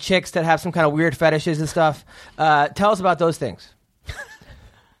 right? Like chicks that have some kind of weird fetishes and stuff. Tell us about those things.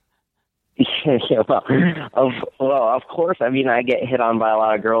 Yeah, well, of course. I mean, I get hit on by a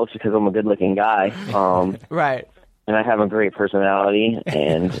lot of girls because I'm a good-looking guy. Right. And I have a great personality,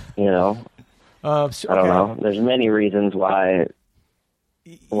 and you know, I don't know. There's many reasons why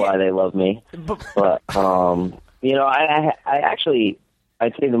they love me, but you know, I actually.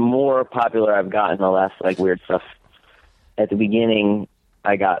 I'd say the more popular I've gotten, the less like weird stuff. At the beginning,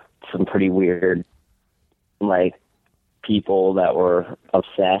 I got some pretty weird, like people that were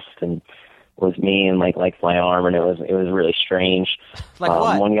obsessed and with me and like my arm, and it was really strange. Like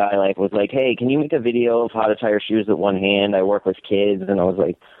what? One guy was like, "Hey, can you make a video of how to tie your shoes with one hand? I work with kids," and I was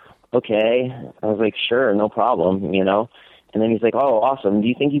like, "Okay." I was like, "Sure, no problem," you know. And then he's like, "Oh, awesome. Do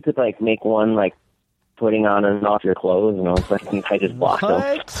you think you could like make one like putting on and off your clothes?" And I was like, I just blocked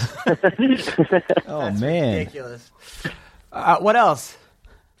him. Oh, man. Ridiculous. What else?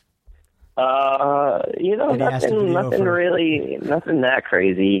 You know, nothing that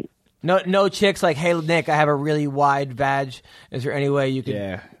crazy. No chicks like, "Hey, Nick, I have a really wide vag. Is there any way you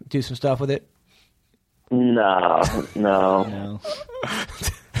could do some stuff with it?" No.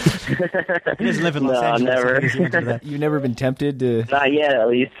 He doesn't live in Los Angeles. Never. You've never been tempted to? Not yet, at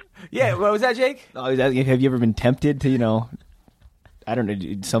least. Yeah, what was that, Jake? Oh, have you ever been tempted to, you know, I don't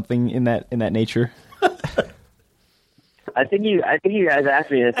know, something in that nature? I think you guys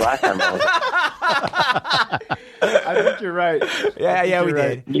asked me this last time. I think you're right. Yeah, we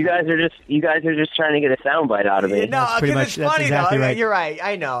did. You guys are just trying to get a soundbite out of me. No, pretty because it's much- that's funny exactly though. right. You're right.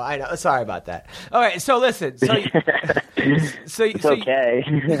 I know. Sorry about that. All right, so listen. So, It's okay.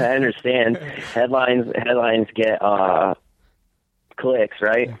 I understand. Headlines get clicks,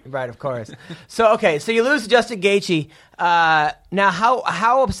 right? Right, of course. So you lose to Justin Gaethje. Now,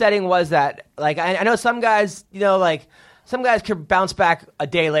 how upsetting was that? Like, I know some guys, some guys could bounce back a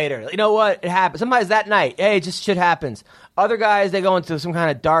day later. You know what? It happens. Sometimes that night, hey, just shit happens. Other guys, they go into some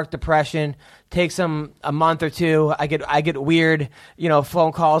kind of dark depression. Takes them a month or two. I get weird,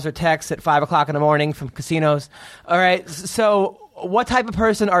 phone calls or texts at 5 o'clock in the morning from casinos. All right. So, what type of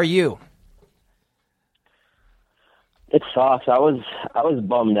person are you? It sucks. I was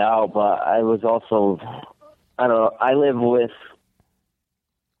bummed out, but I was also, I don't know. I live with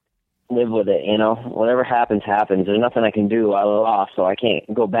it. Whatever happens. There's nothing I can do. I lost, so I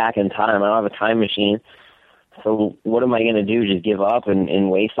can't go back in time. I don't have a time machine. So what am I going to do? Just give up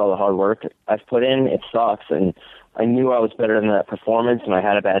and waste all the hard work I've put in? It sucks. And I knew I was better than that performance, and I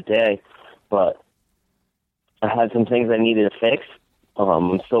had a bad day, but I had some things I needed to fix.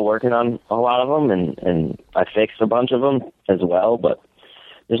 I'm still working on a lot of them, and I fixed a bunch of them as well, but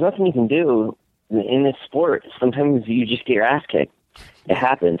there's nothing you can do in this sport. Sometimes you just get your ass kicked. It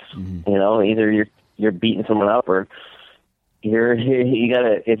happens. Either you're beating someone up or you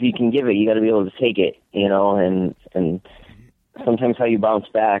gotta, if you can give it, you gotta be able to take it, and sometimes how you bounce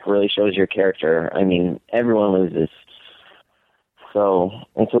back really shows your character. I mean, everyone loses. So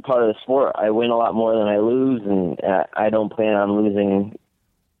it's a part of the sport. I win a lot more than I lose, and I don't plan on losing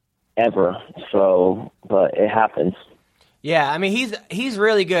ever. So, but it happens. Yeah, I mean, he's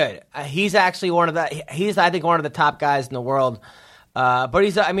really good. He's actually I think one of the top guys in the world. But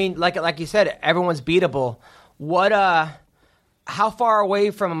he's, I mean, like you said, everyone's beatable. How far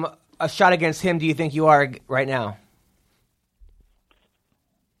away from a shot against him do you think you are right now?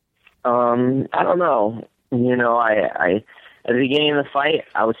 I don't know. I at the beginning of the fight,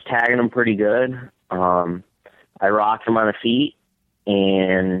 I was tagging him pretty good. I rocked him on the feet,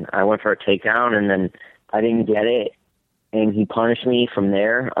 and I went for a takedown, and then I didn't get it, and he punished me from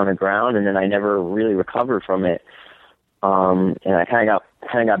there on the ground, and then I never really recovered from it. And I kind of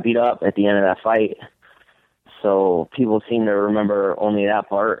got beat up at the end of that fight. So people seem to remember only that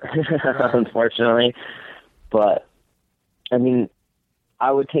part, unfortunately. But, I mean,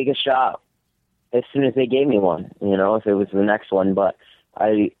 I would take a shot as soon as they gave me one, if it was the next one. But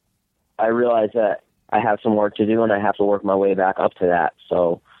I realized that I have some work to do, and I have to work my way back up to that.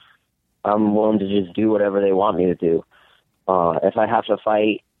 So I'm willing to just do whatever they want me to do. If I have to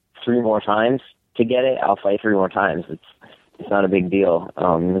fight 3 more times to get it, I'll fight 3 more times. It's not a big deal.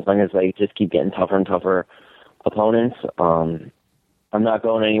 As long as I just keep getting tougher and tougher opponents. I'm not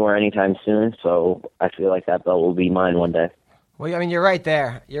going anywhere anytime soon, so I feel like that belt will be mine one day. Well, I mean, you're right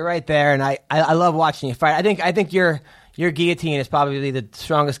there. And I love watching you fight. I think your guillotine is probably the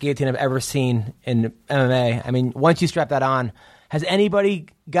strongest guillotine I've ever seen in MMA. I mean, once you strap that on, has anybody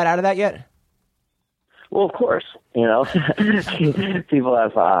got out of that yet? Well, of course, people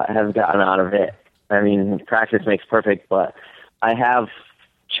have gotten out of it. I mean, practice makes perfect, but I have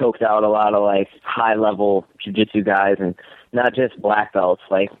choked out a lot of high-level jiu-jitsu guys, and not just black belts,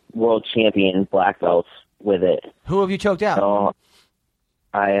 like world champion black belts with it. Who have you choked out? So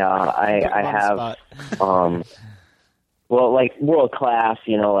I have, world class.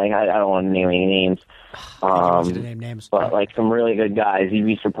 I don't want to name any names. To name names, but some really good guys. You'd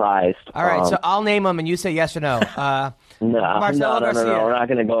be surprised. All right, so I'll name them, and you say yes or no. Marcelo Garcia. No, we're not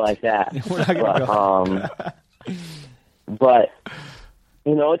going to go like that. We're not going to go. But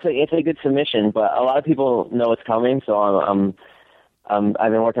it's a good submission. But a lot of people know it's coming, so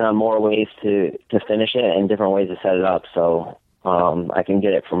I've been working on more ways to finish it and different ways to set it up, so I can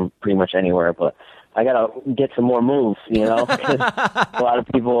get it from pretty much anywhere. But I gotta get some more moves, 'cause a lot of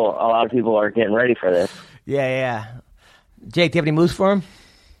people are getting ready for this. Yeah. Jake, do you have any moves for him?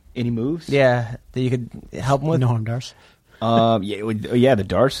 Any moves? Yeah, that you could help him with? No harm, Dars. The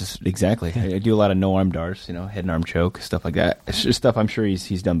darts is exactly. I do a lot of no arm darts, head and arm choke, stuff like that. It's just stuff I'm sure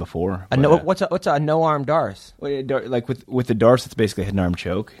he's done before. What's a no arm darts? Like with the darts, it's basically a head and arm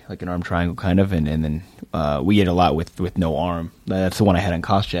choke, like an arm triangle kind of, and then we get a lot with no arm. That's the one I had on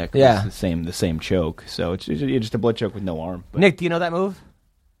Koscheck. Yeah, it's the same choke. So it's just a blood choke with no arm. But. Nick, do you know that move?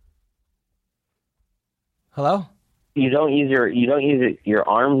 Hello. You don't use your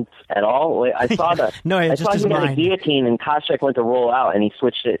arms at all. I saw that. No, I just saw his he had a mind. guillotine, and Koscheck went to roll out, and he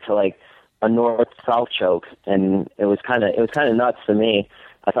switched it to a north-south choke, and it was kind of nuts to me.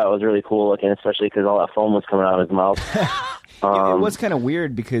 I thought it was really cool looking, especially because all that foam was coming out of his mouth. It was kind of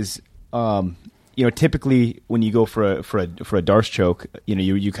weird because typically when you go for a Darce choke,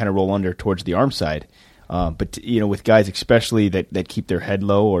 you kind of roll under towards the arm side. But with guys especially that keep their head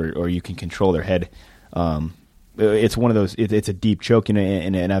low or you can control their head, it's one of those. It's a deep choke,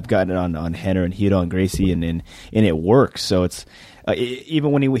 and I've gotten it on Henner and Hito and Gracie, and it works. So it's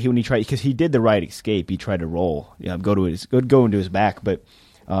even when he tried, because he did the right escape, he tried to roll, go into his back, but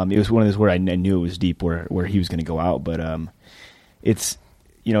it was one of those where I knew it was deep where he was going to go out, but it's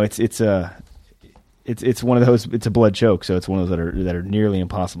one of those. It's a blood choke, so it's one of those that are nearly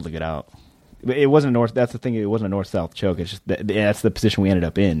impossible to get out. It wasn't a north. That's the thing. It wasn't a north-south choke. It's just that's the position we ended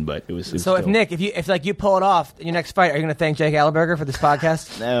up in. But it was. So still. If you pull it off in your next fight, are you going to thank Jake Ellenberger for this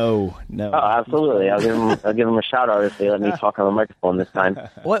podcast? No. Oh, absolutely. I'll give him a shout out if they let me talk on the microphone this time.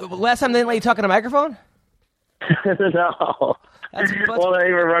 What? Last time they didn't let you talk on a microphone? No. Well,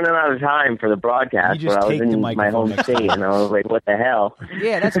 they were running out of time for the broadcast, but I was in my home state, and I was like, "What the hell?"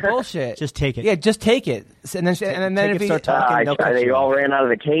 Yeah, that's bullshit. Just take it. Yeah, just take it, and then if you start talking, they all ran out of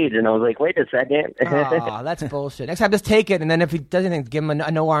the cage, and I was like, "Wait a second." Oh, that's bullshit. Next time, just take it, and then if he does anything, give him a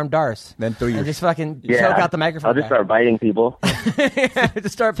no-arm Darce. Then throw your just fucking choke out the microphone. I'll just start biting people.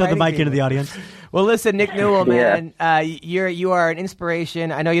 Just start throw the mic people into the audience. Well, listen, Nick Newell, man, you are an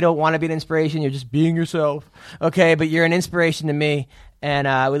inspiration. I know you don't want to be an inspiration; you're just being yourself, okay? But you're an inspiration to me. And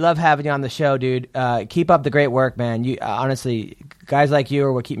we love having you on the show, dude. Keep up the great work, man. You honestly, guys like you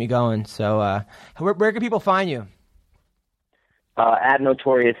are what keep me going. So where can people find you? At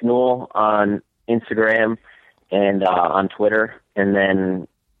Notorious Newell on Instagram and on Twitter. And then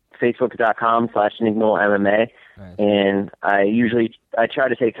Facebook.com/Nick Newell MMA. Right. And I try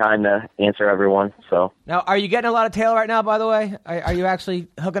to take time to answer everyone. So now, are you getting a lot of tail right now? By the way, are you actually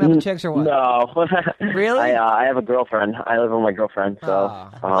hooking up with chicks or what? No, really. I have a girlfriend. I live with my girlfriend. So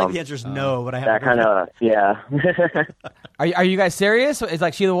I think the answer is no, but I have that kind of Are you guys serious? Is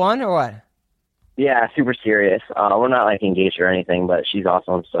she the one or what? Yeah, super serious. We're not engaged or anything, but she's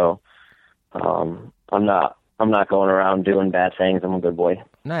awesome. So I'm not going around doing bad things. I'm a good boy.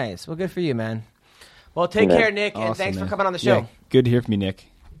 Nice. Well, good for you, man. Well, take care, Nick, and thanks for coming on the show. Yeah, good to hear from you, Nick.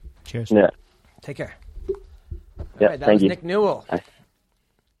 Cheers. Yeah. Take care. Yeah, right, that was Nick Newell.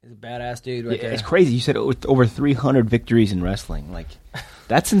 He's a badass dude right there. It's crazy. You said over 300 victories in wrestling.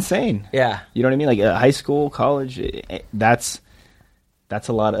 That's insane. Yeah. You know what I mean? High school, college, that's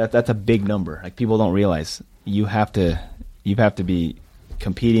a lot. That's a big number. People don't realize you have to be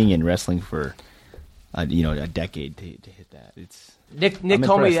competing in wrestling for a decade to hit that. It's Nick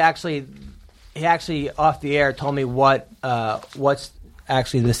told me he actually off the air told me what's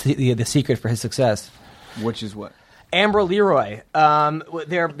actually the secret for his success. Which is what? Amber Leroy.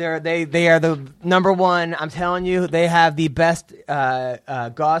 They are the number one. I'm telling you, they have the best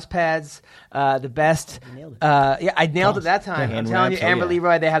gauze pads. The best. I nailed it that time. I'm telling you, Amber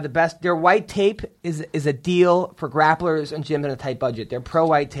Leroy. They have the best. Their white tape is a deal for grapplers and gyms on a tight budget. Their pro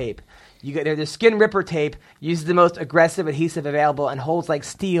white tape. Their skin ripper tape uses the most aggressive adhesive available and holds like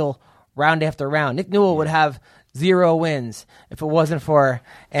steel round after round. Nick Newell would have 0 wins if it wasn't for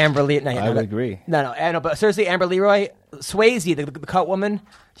Amber Leroy. I would agree. No, but seriously, Amber Leroy, Swayze, the cut woman,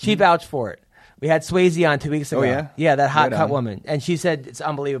 she vouched for it. We had Swayze on 2 weeks ago. Oh, yeah? Yeah, that hot cut woman. And she said it's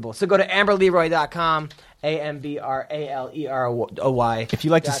unbelievable. So go to amberleroy.com, AMBRALEROY. If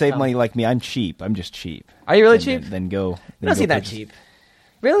you like to save money like me, I'm cheap. I'm just cheap. Are you really cheap? Then go. You don't seem that cheap.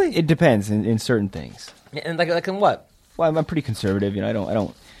 Really? It depends in certain things. And like in what? Well, I'm pretty conservative. I don't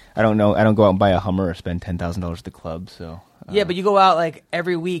know. I don't go out and buy a Hummer or spend $10,000 at the club. So yeah, but you go out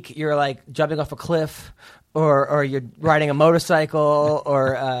every week. You're jumping off a cliff, or you're riding a motorcycle,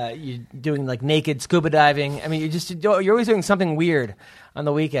 or you're doing naked scuba diving. I mean, you're always doing something weird on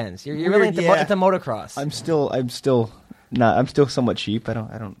the weekends. You're really into motocross. I'm still somewhat cheap. I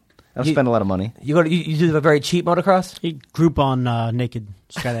don't spend a lot of money. You do a very cheap motocross? Groupon naked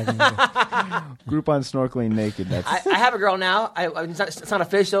skydiving. Groupon snorkeling naked. I have a girl now. It's not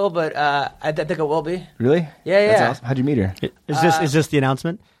official, but I think it will be. Really? Yeah. That's awesome. How'd you meet her? Is this the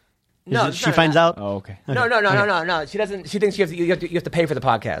announcement? No, she finds out. Oh, okay. No. She doesn't. She thinks you have to pay for the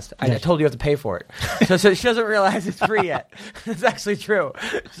podcast. I told you have to pay for it, so she doesn't realize it's free yet. It's actually true.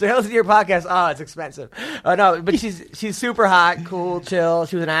 So I listen to your podcast. Oh, it's expensive. No, but she's super hot, cool, chill.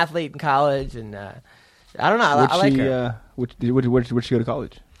 She was an athlete in college, and I don't know. I like her. Where'd she go to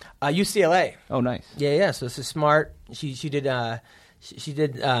college? UCLA. Oh, nice. Yeah. So this is smart. She did. She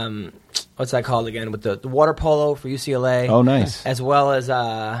did. What's that called again? With the water polo for UCLA. Oh, nice. As well as.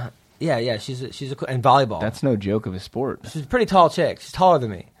 Yeah, she's and volleyball. That's no joke of a sport. She's a pretty tall chick. She's taller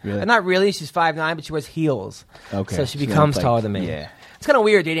than me. Really? And not really. She's 5'9", but she wears heels. Okay. So she becomes taller than me. Yeah. It's kind of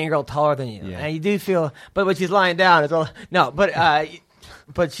weird dating a girl taller than you. Yeah. And you do feel, but when she's lying down, it's all no. But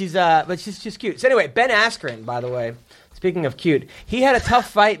but she's cute. So anyway, Ben Askren, by the way, speaking of cute, he had a tough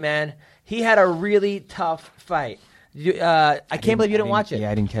fight, man. He had a really tough fight. I can't believe you didn't watch it.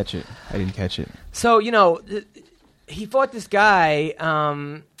 Yeah, I didn't catch it. So, he fought this guy,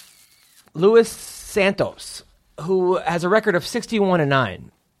 Luis Santos, who has a record of 61-9.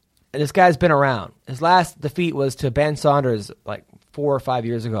 And this guy's been around. His last defeat was to Ben Saunders like 4 or 5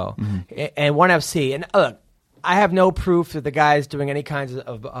 years ago, and ONE FC. And look, I have no proof that the guy's doing any kinds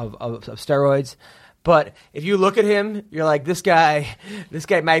of steroids. But if you look at him, you're like, this guy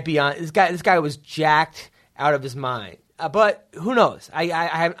might be on. This guy was jacked out of his mind. But who knows?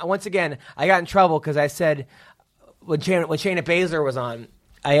 I once again I got in trouble because I said when Shayna Baszler was on,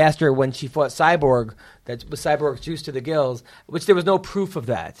 I asked her when she fought Cyborg that was Cyborg's juice to the gills, which there was no proof of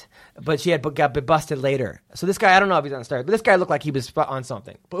that. But she got busted later. So this guy, I don't know if he's on steroids, but this guy looked like he was on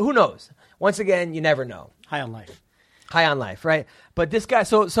something. But who knows? Once again, you never know. High on life. High on life, right? But this guy,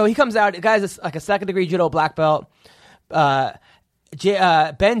 so he comes out. The guy's like a second-degree judo black belt. Ben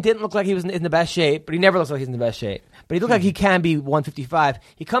didn't look like he was in the best shape, but he never looks like he's in the best shape. But he looked like he can be 155.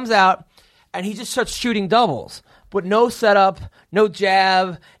 He comes out, and he just starts shooting doubles. With no setup, no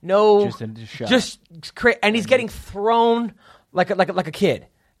jab, no just and he's getting thrown like a kid.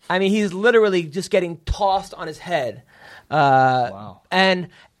 I mean, he's literally just getting tossed on his head, and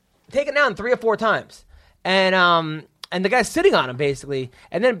taken down 3 or 4 times, and the guy's sitting on him basically.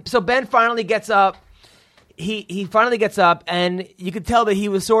 And then so Ben finally gets up. He finally gets up, and you could tell that he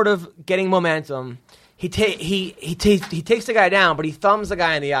was sort of getting momentum. He takes the guy down, but he thumbs the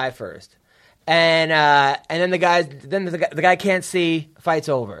guy in the eye first. And then the guy can't see, fight's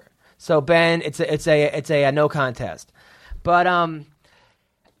over. So Ben, it's a no contest. But I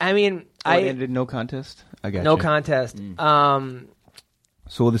mean, it ended no contest. I got no contest. So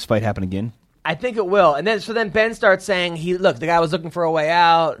will this fight happen again? I think it will. And then Ben starts saying the guy was looking for a way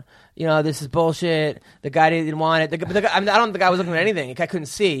out. This is bullshit. The guy didn't want it. I don't think the guy was looking at anything. The guy couldn't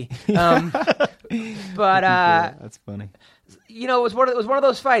see. But that's funny. It was one of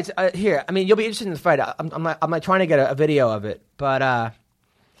those fights. Here, I mean, you'll be interested in the fight. I'm not trying to get a video of it, but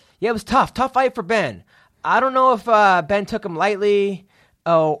it was tough fight for Ben. I don't know if Ben took him lightly,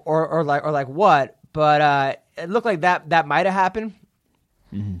 or like what, but it looked like that might have happened.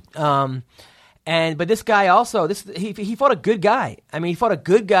 Mm-hmm. But this guy also, he fought a good guy. I mean, he fought a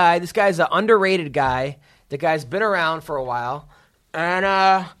good guy. This guy's an underrated guy. The guy's been around for a while,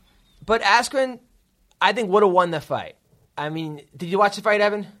 and but Askren, I think would have won the fight. I mean, did you watch the fight,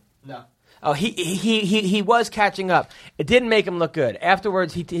 Evan? No. Oh, he was catching up. It didn't make him look good.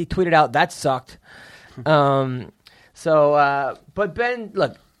 Afterwards, he tweeted out, "That sucked." But Ben,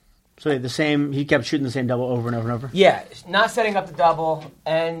 look. So he kept shooting the same double over and over and over? Yeah, not setting up the double.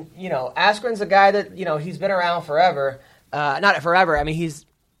 And, Askren's a guy that, he's been around forever. Not forever. I mean, he's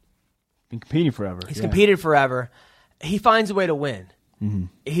been competing forever. He's competed forever. He finds a way to win. Mm-hmm.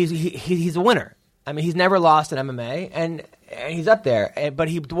 He's a winner. I mean, he's never lost in MMA, and he's up there. But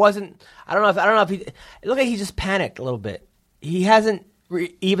he wasn't. I don't know if he. It looked like he just panicked a little bit. He hasn't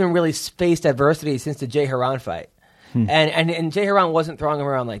even really faced adversity since the Jay Haran fight, and Jay Haran wasn't throwing him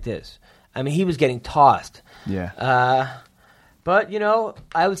around like this. I mean, he was getting tossed. Yeah. But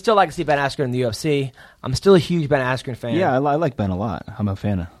I would still like to see Ben Askren in the UFC. I'm still a huge Ben Askren fan. Yeah, I like Ben a lot. I'm a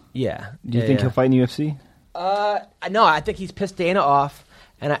fan of. Yeah. Do you think he'll fight in the UFC? No, I think he's pissed Dana off.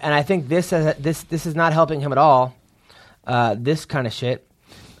 And I think this is not helping him at all. This kind of shit.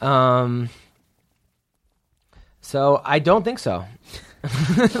 So I don't think so. All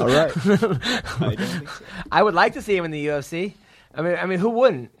right. I don't think so. I would like to see him in the UFC. I mean, who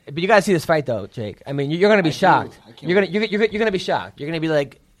wouldn't? But you got to see this fight, though, Jake. I mean, you're going to be shocked. You're going to be shocked. You're going to be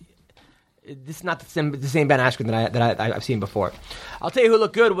like, this is not the same Ben Askren that I've seen before. I'll tell you who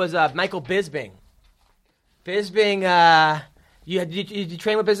looked good was Michael Bisping. Bisping. Did you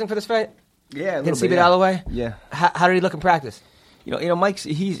train with Bisping for this fight? Yeah, Didn't see it all the way. Yeah. How did he look in practice? Mike's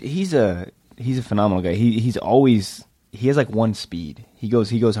he's a phenomenal guy. He has like one speed. He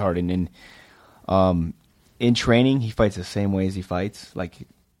goes hard, and in training he fights the same way as he fights. Like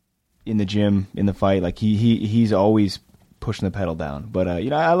in the gym, in the fight, like he's always pushing the pedal down. But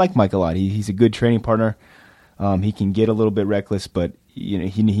I like Mike a lot. He's a good training partner. He can get a little bit reckless, but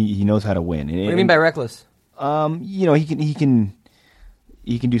he knows how to win. What do you mean by reckless?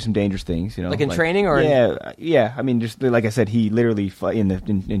 He can do some dangerous things, like in training, or yeah. I mean, just like I said, he literally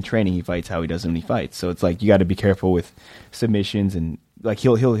in training he fights how he does when he fights. So it's like you got to be careful with submissions, and like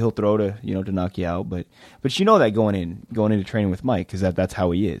he'll throw to to knock you out. But that going into training with Mike, because that's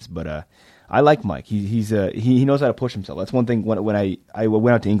how he is. But I like Mike. He knows how to push himself. That's one thing. When I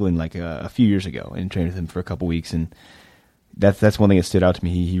went out to England like a few years ago and trained with him for a couple weeks, and that's one thing that stood out to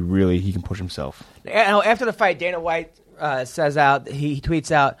me. He can push himself. After the fight, Dana White says out, he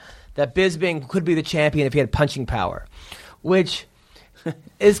tweets out that Bisping could be the champion if he had punching power, which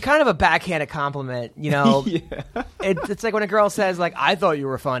is kind of a backhanded compliment, you know. Yeah. It's like when a girl says, like, I thought you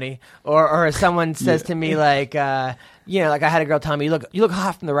were funny, or someone says to me, like, like I had a girl tell me, you look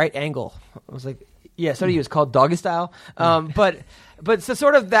hot from the right angle. I was like, yeah, so do you. It's called doggy style. But so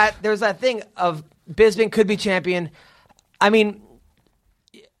sort of that, there's that thing of Bisping could be champion. I mean,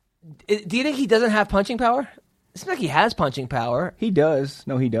 do you think he doesn't have punching power? It seems like he has punching power. He does.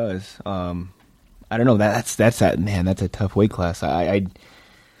 No, he does. I don't know. That's man. That's a tough weight class. I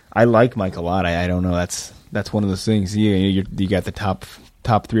like Mike a lot. I don't know. That's one of those things. You got the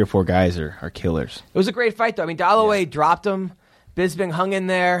top 3 or 4 guys are killers. It was a great fight, though. I mean, Dalloway dropped him. Bisping hung in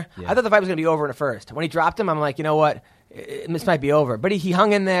there. Yeah. I thought the fight was going to be over in the first. When he dropped him, I'm like, you know what? This might be over. But he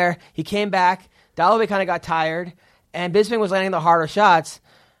hung in there. He came back. Dalloway kind of got tired, and Bisping was landing the harder shots.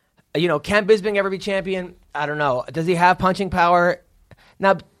 Can Bisping ever be champion? I don't know. Does he have punching power?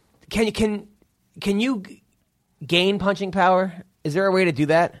 Now, can you gain punching power? Is there a way to do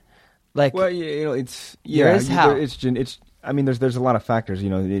that? Like, well, it's it's. I mean, there's a lot of factors.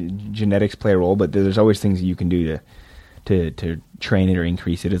 Genetics play a role, but there's always things you can do to train it or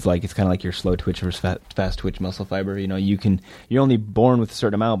increase it. It's kind of like your slow twitch versus fast twitch muscle fiber. You're only born with a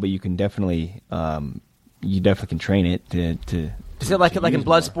certain amount, but you can definitely can train it to. Is it like in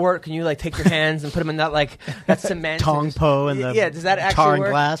blood sport? Can you take your hands and put them in that cement? Tong po and the does that actually tar and work?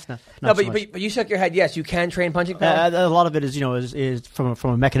 Glass? No, but you shook your head. Yes, you can train punching power. A lot of it is from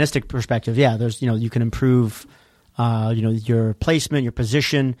a mechanistic perspective. Yeah, there's you can improve your placement, your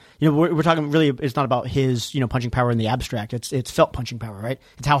position. We're talking really. It's not about his punching power in the abstract. It's felt punching power, right?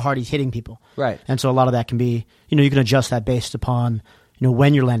 It's how hard he's hitting people, right? And so a lot of that can be you can adjust that based upon.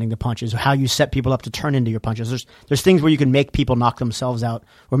 When you're landing the punches, or how you set people up to turn into your punches. There's things where you can make people knock themselves out,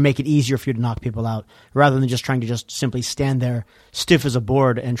 or make it easier for you to knock people out, rather than just trying to just simply stand there stiff as a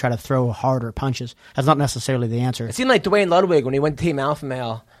board and try to throw harder punches. That's not necessarily the answer. It seemed like Dwayne Ludwig, when he went to Team Alpha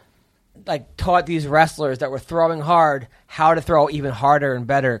Male, taught these wrestlers that were throwing hard how to throw even harder and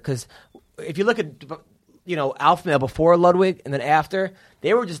better. Because if you look at Alpha Male before Ludwig and then after,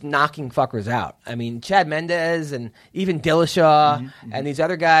 they were just knocking fuckers out. I mean, Chad Mendez and even Dillashaw and these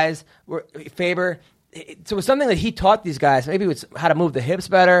other guys, Faber. So it was something that he taught these guys. Maybe it was how to move the hips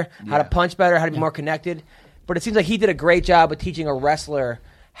better, how to punch better, how to be more connected. But it seems like he did a great job of teaching a wrestler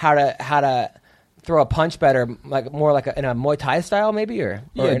how to throw a punch better, more in a Muay Thai style, maybe, or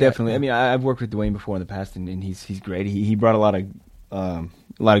definitely. I mean, I've worked with Dwayne before in the past, and he's great. He brought a lot of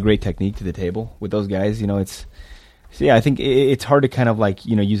great technique to the table with those guys. I think it's hard to kind of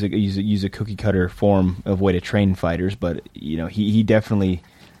use a cookie cutter form of way to train fighters, but he definitely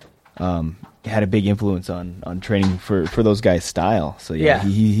had a big influence on training for those guys' style. So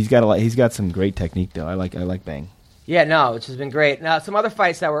he's got a lot. He's got some great technique though. I like Bang. Yeah, no, which has been great. Now, some other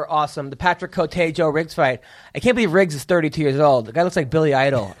fights that were awesome. The Patrick Cote, Joe Riggs fight. I can't believe Riggs is 32 years old. The guy looks like Billy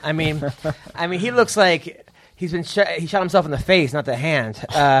Idol. I mean, he looks like. He shot himself in the face, not the hand.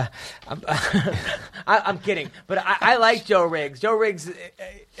 I'm kidding, but I like Joe Riggs. Joe Riggs,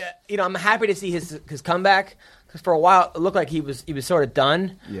 I'm happy to see his comeback because for a while it looked like he was sort of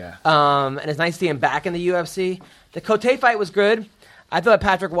done. Yeah. And it's nice to see him back in the UFC. The Cote fight was good. I thought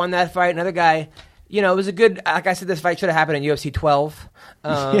Patrick won that fight. Another guy, it was a good. Like I said, this fight should have happened in UFC 12.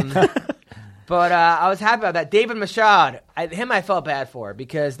 But I was happy about that. David Machad, him I felt bad for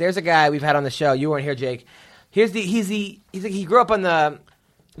because there's a guy we've had on the show. You weren't here, Jake. He grew up on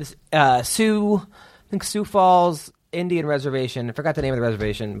Sioux Falls Indian Reservation. I forgot the name of the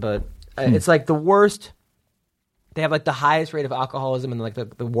reservation, but it's the worst. They have the highest rate of alcoholism in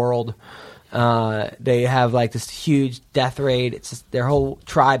the world. They have this huge death rate. It's just their whole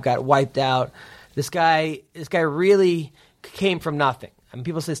tribe got wiped out. This guy really came from nothing. I mean,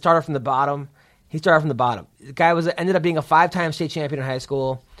 people say started from the bottom. He started from the bottom. The guy ended up being a 5-time state champion in high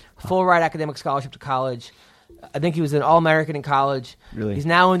school, full ride academic scholarship to college. I think he was an All-American in college. Really? He's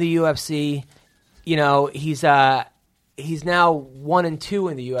now in the UFC. He's now 1-2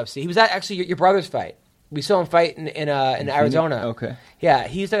 in the UFC. He was at actually your brother's fight. We saw him fight in Arizona. Okay. Yeah,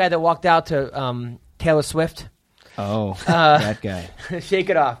 he's the guy that walked out to Taylor Swift. Oh, that guy. Shake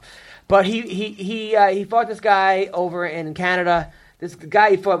it off. But he fought this guy over in Canada. This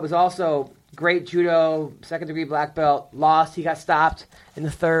guy he fought was also great judo, second-degree black belt. Lost. He got stopped in the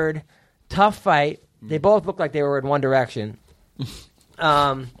third. Tough fight. They both looked like they were in one direction.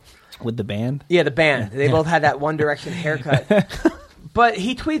 With the band? Yeah, the band. They both had that One Direction haircut. But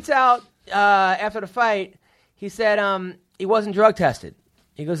he tweets out after the fight, he said he wasn't drug tested.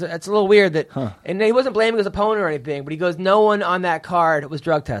 He goes, it's a little weird that, and he wasn't blaming his opponent or anything, but he goes, no one on that card was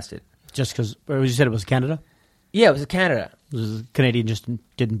drug tested. Just because you said it was Canada? Yeah, it was Canada. Canadian just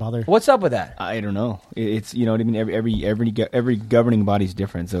didn't bother. What's up with that? I don't know. It's you know what I mean. Every governing body is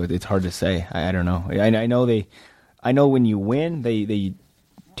different, so it's hard to say. I don't know. I know when you win, they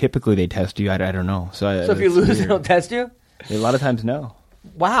typically test you. I don't know. So if you lose, they don't test you? A lot of times, no.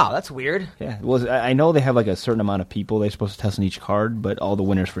 Wow, that's weird. Yeah. Well, I know they have like a certain amount of people they're supposed to test on each card, but all the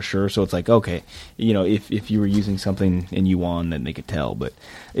winners for sure. So it's like, okay, you know, if you were using something and you won, then they could tell. But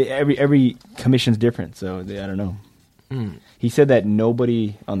every commission's different, so I don't know. He said that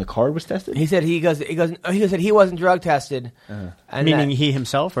nobody on the card was tested. He said he said he wasn't drug tested. And meaning he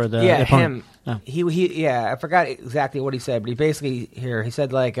himself or the him. Oh. He I forgot exactly what he said, but he basically he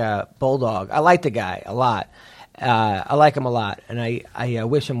said like Bulldog. I like the guy a lot. I like him a lot, and I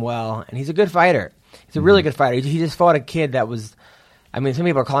wish him well. And he's a good fighter. He's a really good fighter. He just fought a kid that was. I mean, some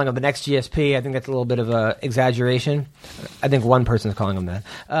people are calling him the next GSP. I think that's a little bit of a exaggeration. I think one person's calling him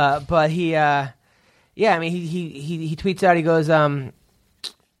that. But he. Yeah, I mean, he tweets out, he goes,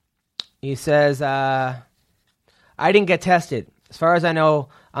 he says, I didn't get tested. As far as I know,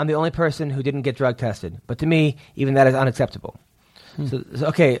 I'm the only person who didn't get drug tested. But to me, even that is unacceptable. So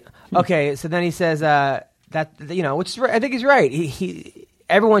okay. So then he says that, you know, which is right. I think he's right. He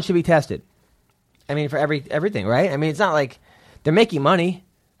everyone should be tested. I mean, for everything, right? I mean, it's not like they're making money.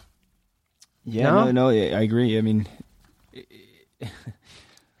 Yeah, no, I agree. I mean...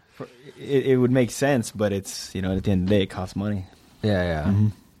 It would make sense, but it's, you know, at the end of the day, it costs money. Yeah. Mm-hmm.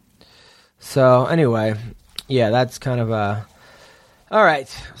 So anyway, yeah, that's kind of all right.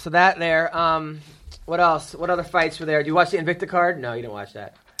 So that there. What else? What other fights were there? Do you watch the Invicta card? No, you didn't watch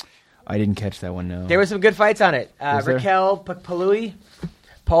that. I didn't catch that one. No. There were some good fights on it. Raquel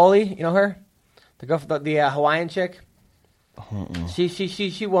Pauly, you know her, the girl, the Hawaiian chick.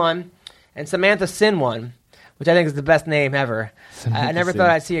 She won, and Samantha Sin won, which I think is the best name ever. I never thought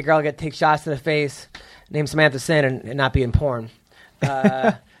I'd see a girl take shots to the face named Samantha Sin and not be in porn.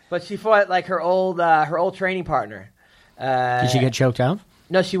 But she fought like her old training partner. Did she get choked out?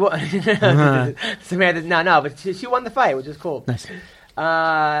 No, she won. Samantha, no, but she won the fight, which is cool. Nice.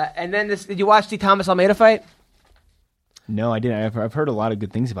 And then did you watch the Thomas Almeida fight? No, I didn't. I've heard a lot of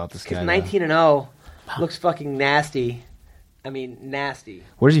good things about this guy. 19-0, looks fucking nasty. I mean, nasty.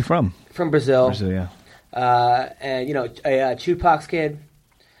 Where's he from? From Brazil. Brazil, yeah. And you know, a Shootbox kid.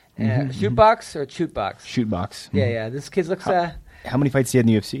 Shootbox or Shootbox? Shootbox. Yeah. This kid looks. How many fights did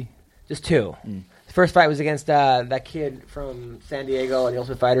he have in the UFC? Just 2. The first fight was against that kid from San Diego, the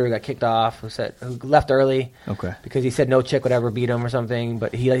Ultimate Fighter, who got kicked off, who left early. Okay. Because he said no chick would ever beat him or something,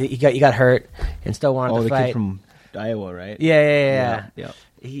 but he got hurt and still wanted to fight. Oh, the kid from Iowa, right? Yeah. Yeah.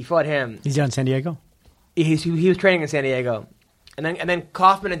 He fought him. He's down in San Diego. He was training in San Diego, and then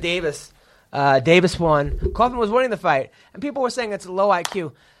Kaufman and Davis. Davis won. Kaufman was winning the fight, and people were saying it's a low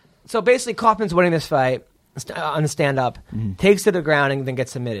IQ. So basically, Kaufman's winning this fight on the stand-up, takes to the ground, and then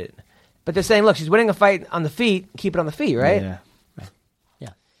gets submitted. But they're saying, look, she's winning a fight on the feet, keep it on the feet, right? Yeah.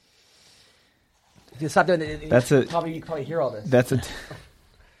 You stop doing it. You probably hear all this.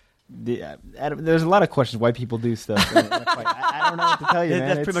 Adam, there's a lot of questions why people do stuff. I don't know what to tell you, man.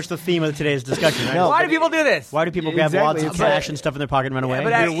 That's pretty much the theme of today's discussion. Right? No, why do people do this? Why do people grab wads of cash and stuff in their pocket and run away?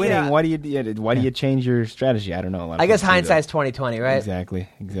 but You're winning. Why do you change your strategy? I don't know. I guess hindsight's 20/20, right? Exactly.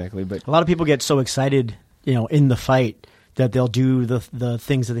 But a lot of people get so excited, you know, in the fight that they'll do the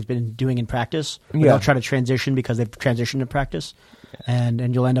things that they've been doing in practice. They'll try to transition because they've transitioned to practice,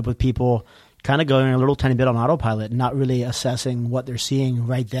 and you'll end up with people kind of going a little tiny bit on autopilot and not really assessing what they're seeing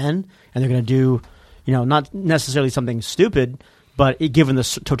right then. And they're going to do, you know, not necessarily something stupid, but given the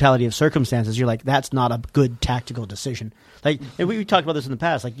totality of circumstances, you're like, that's not a good tactical decision. Like, and we talked about this in the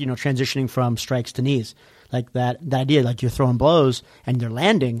past, like, you know, transitioning from strikes to knees. Like the idea, like you're throwing blows and you're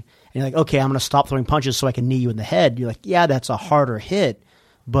landing, and you're like, okay, I'm going to stop throwing punches so I can knee you in the head. You're like, yeah, that's a harder hit,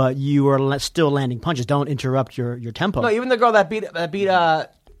 but you are still landing punches. Don't interrupt your tempo. No, even the girl that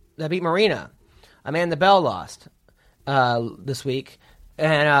beat Marina, Amanda Bell lost this week,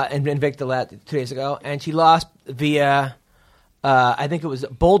 and Invicta 2 days ago, and she lost via I think it was a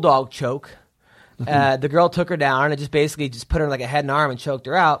bulldog choke. The girl took her down and just basically put her in like a head and arm and choked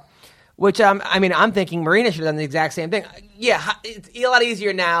her out. Which I'm thinking Marina should have done the exact same thing. it's a lot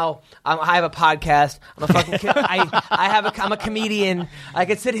easier now. I have a podcast. I'm a fucking. I'm a comedian. I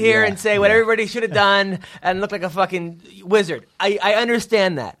could sit here and say what everybody should have done and look like a fucking wizard. I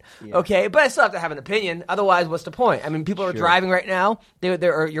understand that. Yeah. Okay, but I still have to have an opinion. Otherwise, what's the point? I mean, people are driving right now.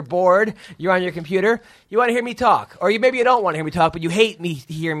 You're bored. You're on your computer. You want to hear me talk, or maybe you don't want to hear me talk, but you hate me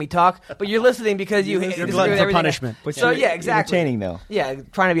hearing me talk. But you're listening because you're glad for punishment. So exactly. Entertaining though. Yeah,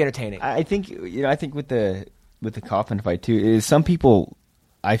 trying to be entertaining. I think with the Kaufman fight too is some people.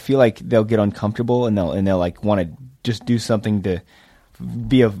 I feel like they'll get uncomfortable and they'll like want to just do something to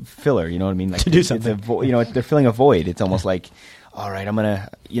be a filler. You know what I mean? Like to do something. They're filling a void. It's almost like, all right, I'm gonna,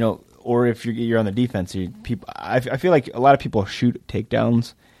 or if you're on the defense, I feel like a lot of people shoot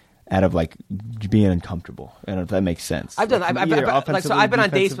takedowns out of like being uncomfortable. I don't know if that makes sense. I've done. I've been on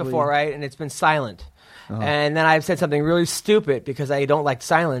dates before, right? And it's been silent. And then I've said something really stupid because I don't like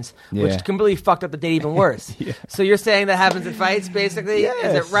silence, which completely fucked up the date even worse. So you're saying that happens in fights, basically?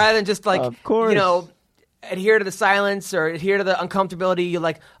 Yes. Is it rather than just like, of course. Adhere to the silence or adhere to the uncomfortability, you're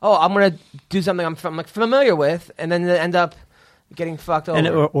like, oh, I'm going to do something I'm like familiar with, and then end up getting fucked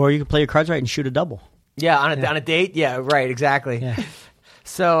over. Or you can play your cards right and shoot a double. Yeah, on a date? Yeah, right, exactly. Yeah.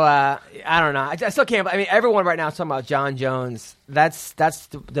 So, I don't know. I still can't, I mean, everyone right now is talking about John Jones. That's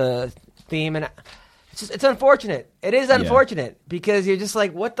the theme, and it's unfortunate. It is unfortunate because you're just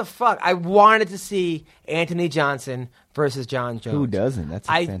like, what the fuck? I wanted to see Anthony Johnson versus John Jones. Who doesn't? That's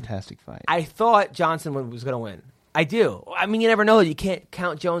a fantastic fight. I thought Johnson was going to win. I do. I mean, you never know. You can't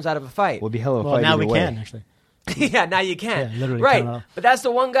count Jones out of a fight. Well, it'd be hell of a Well, fight now we either way. can, actually. Yeah, now you can. Yeah, literally right. count out. But that's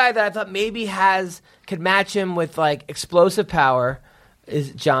the one guy that I thought maybe could match him with like explosive power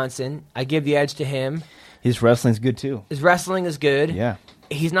is Johnson. I give the edge to him. His wrestling's good too. His wrestling is good. Yeah.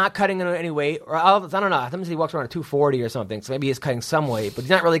 He's not cutting any weight, or I don't know. I think he walks around at 240 or something, so maybe he's cutting some weight, but he's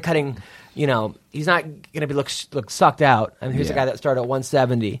not really cutting. He's not going to be look sucked out. I mean, here's a guy that started at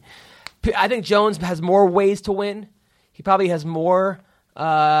 170. I think Jones has more ways to win. He probably has more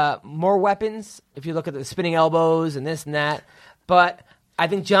weapons if you look at the spinning elbows and this and that. But I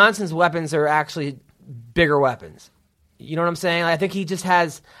think Johnson's weapons are actually bigger weapons. You know what I'm saying? I think he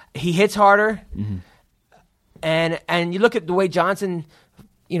hits harder, and you look at the way Johnson.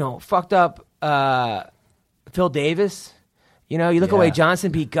 Fucked up Phil Davis. You look at the way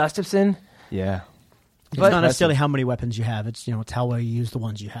Johnson beat Gustafson. Yeah. It's not necessarily how many weapons you have. It's it's how well you use the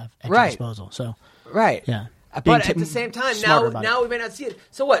ones you have at your disposal. So right. Yeah. But at the same time, now we may not see it.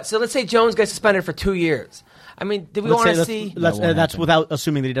 So what? So let's say Jones gets suspended for 2 years. I mean, do we want to see? That's without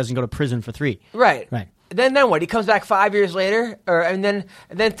assuming that he doesn't go to prison for 3. Right. Right. Then what? He comes back 5 years later, and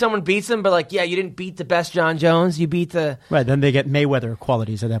then someone beats him, but like, yeah, you didn't beat the best John Jones. You beat the right. Then they get Mayweather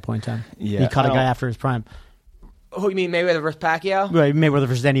qualities at that point in time. Yeah, he caught a guy after his prime. Who you mean Mayweather versus Pacquiao? Right, Mayweather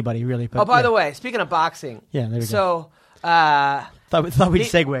versus anybody really. But, by the way, speaking of boxing, there we go. So thought we'd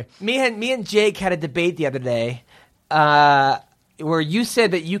segue. Me and Jake had a debate the other day, where you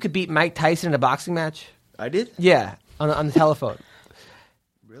said that you could beat Mike Tyson in a boxing match. I did? Yeah, on the telephone.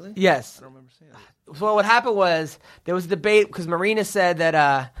 Really? Yes. I don't remember saying that. So what happened was there was a debate because Marina said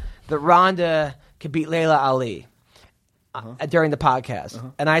that Ronda could beat Layla Ali during the podcast,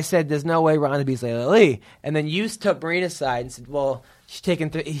 and I said there's no way Ronda beats Layla Ali. And then you took Marina's side and said, well, she's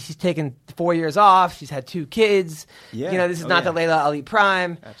taken 4 years off. She's had 2 kids. Yeah. This is not the Layla Ali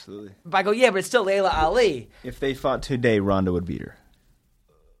prime. Absolutely. But I go, yeah, but it's still Layla Ali. If they fought today, Ronda would beat her.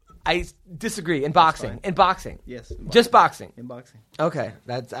 I disagree. In boxing. Yes. In boxing. Just boxing. In boxing. Okay.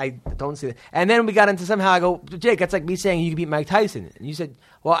 I don't see that. And then we got into somehow, I go, Jake, that's like me saying you could beat Mike Tyson. And you said,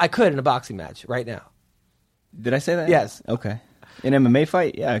 well, I could in a boxing match right now. Did I say that? Yes. Okay. In MMA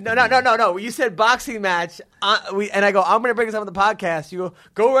fight? Yeah. No. You said boxing match, and I go, I'm going to bring this up on the podcast. You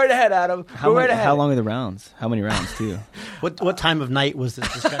go right ahead, Adam. Go right ahead. How long are the rounds? How many rounds, too? What time of night was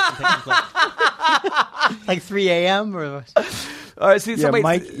this discussion taking place? Like 3 a.m. or? All right, see,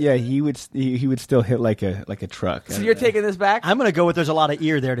 Mike. Yeah, he would still hit like a truck. So you're taking this back? I'm going to go with there's a lot of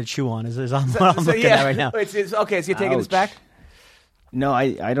ear there to chew on. Is what I'm looking at right now. Wait, okay, so you're taking this back? No,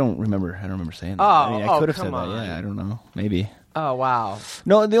 I don't remember. I don't remember saying that. I could have said that. Yeah, I don't know. Maybe. Oh wow.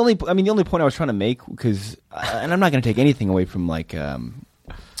 No, the only point I was trying to make because, and I'm not going to take anything away from like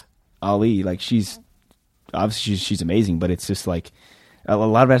Ali. Like she's obviously she's amazing, but it's just like a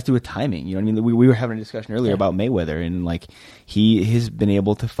lot of it has to do with timing. You know what I mean? We were having a discussion earlier about Mayweather, and like he has been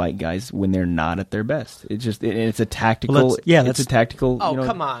able to fight guys when they're not at their best. It's just it's a tactical. It's a tactical. Oh,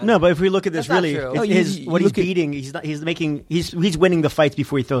 come on. No, but if we look at this That's really, not true. he's winning the fights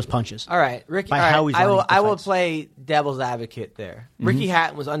before he throws punches. All right, Ricky. I will play devil's advocate there. Ricky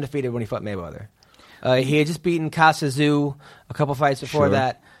Hatton was undefeated when he fought Mayweather. He had just beaten Casazu a couple fights before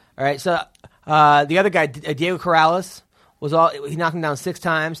that. All right, so the other guy, Diego Corrales, He knocked him down 6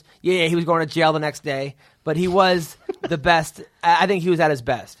 times. Yeah, he was going to jail the next day, but he was the best. I think he was at his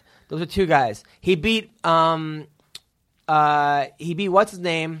best. Those are 2 guys. He beat what's his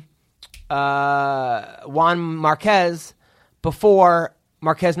name, Juan Marquez, before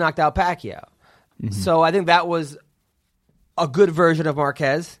Marquez knocked out Pacquiao. Mm-hmm. So I think that was a good version of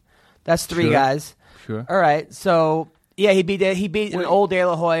Marquez. That's 3 guys. Sure. All right. So yeah, he beat an old De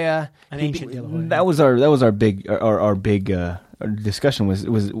La Hoya, an ancient De La Hoya. That was our big discussion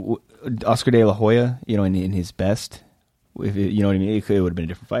was Oscar De La Hoya. In his best. If it, you know what I mean, it would have been a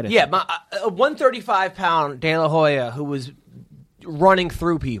different fight. Yeah, a 135-pound De La Hoya who was running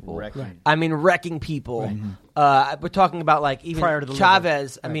through people. Wrecking people. Right. We're talking about like even prior to the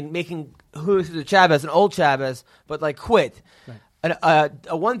Chavez. Right. I mean, making Julio Chavez, an old Chavez, but like quit. Right.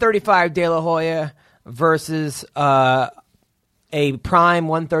 A 135 De La Hoya versus a prime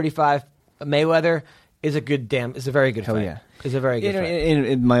 135 Mayweather is a very good fight. Yeah. It's a very good fight.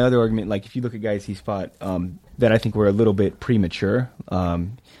 And my other argument, like if you look at guys he's fought that I think were a little bit premature, you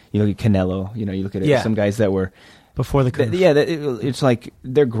look at Canelo, you look at some guys that were before the curve. It's like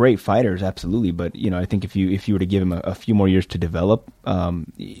they're great fighters, absolutely. But I think if you were to give him a few more years to develop,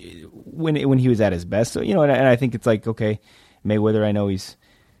 when he was at his best, so and I think it's like, okay, Mayweather, I know he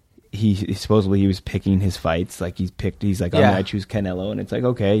supposedly he was picking his fights, like he's like, I'm gonna choose Canelo, and it's like,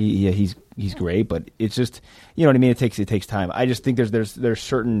 okay, he's great, but it's just, you know what I mean, it takes time. I just think there's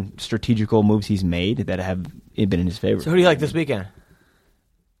certain strategical moves he's made that have been in his favor. So who do you like this weekend?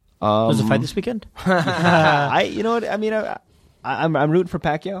 Was the fight this weekend? You know what I mean, I'm rooting for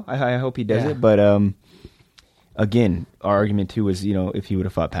Pacquiao. I hope he does it, but again, our argument too is, if he would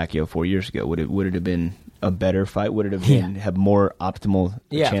have fought Pacquiao 4 years ago, would it have been a better fight? Would it have been have more optimal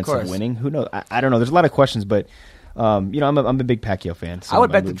chance of winning? Who knows? I don't know. There's a lot of questions, but I'm a big Pacquiao fan. So I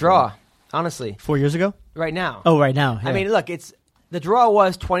would bet the draw, honestly. 4 years ago? Right now. Oh, right now. Yeah. I mean, look, the draw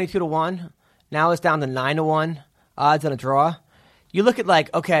was 22-1. Now it's down to 9-1 odds on a draw. You look at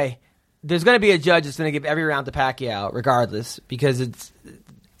like, okay, there's going to be a judge that's going to give every round to Pacquiao, regardless, because it's.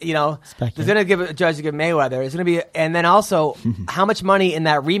 There's going to give a judge to give Mayweather. It's going to be, and then also how much money in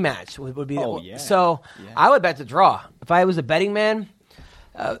that rematch would be. Oh, yeah. So I would bet the draw. If I was a betting man,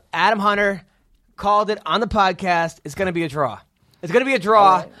 Adam Hunter called it on the podcast. It's going to be a draw. It's going to be a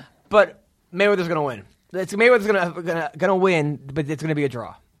draw, but Mayweather's going to win. Mayweather's going to win, but it's going to be a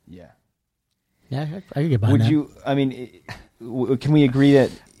draw. Yeah, I could get behind that. Would you? I mean, can we agree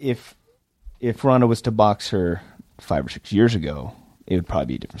that if Ronda was to box her 5 or 6 years ago, it would probably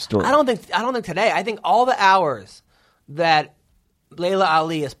be a different story? I don't think today. I think all the hours that Layla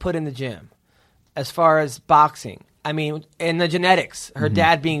Ali has put in the gym, as far as boxing, I mean, and the genetics, her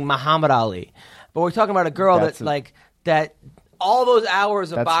dad being Muhammad Ali, but we're talking about a girl that all those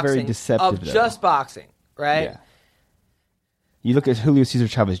hours of boxing, very deceptive, just boxing, right? Yeah. You look at Julio Cesar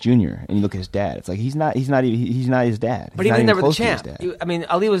Chavez Jr. and you look at his dad. It's like he's not his dad. But he was never the champ.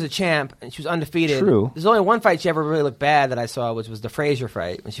 Ali was a champ and she was undefeated. True. There's only one fight she ever really looked bad that I saw, which was the Frazier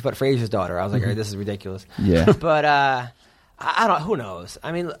fight when she fought Frazier's daughter. I was like, all right, this is ridiculous. Yeah. But I don't. Who knows?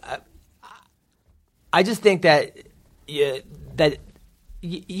 I mean, I just think that you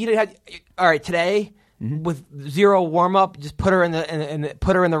have. All right, today with zero warm up, just put her in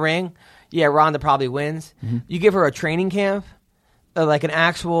the ring. Yeah, Ronda probably wins. You give her a training camp. Like an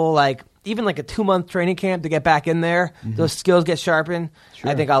actual, even like a 2-month training camp to get back in there, those skills get sharpened.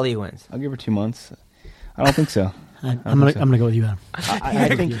 Sure. I think Ali wins. I'll give her 2 months. I don't think so. I'm gonna go with you, Adam.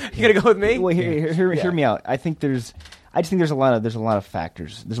 I think you're gonna go with me. Well, hear me out. I just think there's a lot of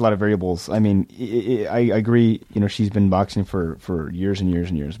factors. There's a lot of variables. I mean, I agree. She's been boxing for years and years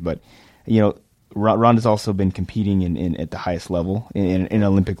and years, but Ronda's also been competing in at the highest level in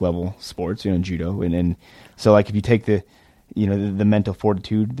Olympic level sports. In judo, and so like if you take the mental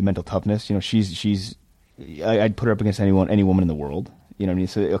fortitude, the mental toughness. I'd put her up against any woman in the world. You know what I mean?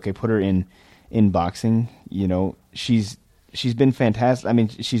 So okay, put her in boxing. She's been fantastic. I mean,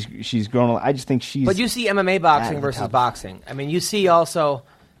 she's grown. I just think she's. But you see MMA boxing versus boxing. I mean, you see also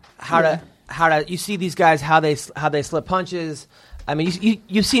how to you see these guys how they slip punches. I mean,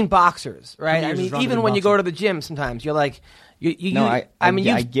 you've seen boxers, right? I mean, even when you go to the gym, sometimes you're like.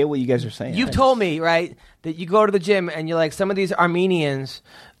 I get what you guys are saying. You've told me, right, that you go to the gym and you're like, some of these Armenians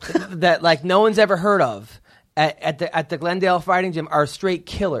that like no one's ever heard of at the Glendale Fighting Gym are straight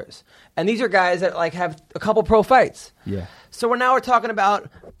killers, and these are guys that like have a couple pro fights. Yeah. So we're talking about,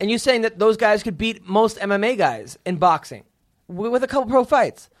 and you're saying that those guys could beat most MMA guys in boxing with a couple pro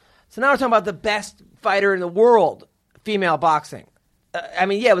fights. So now we're talking about the best fighter in the world, female boxing. I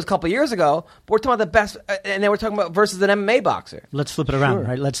mean, yeah, it was a couple of years ago, but we're talking about the best, and then we're talking about versus an MMA boxer. Let's flip it around,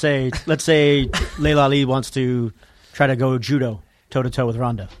 right? Let's say Layla Ali wants to try to go judo toe to toe with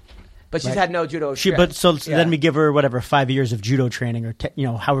Ronda. But she's Right. had no judo. Then we give her whatever 5 years of judo training, or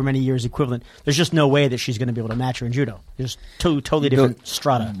however many years equivalent. There's just no way that she's going to be able to match her in judo. There's totally different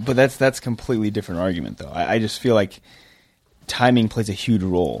strata. But that's completely different argument, though. I just feel like timing plays a huge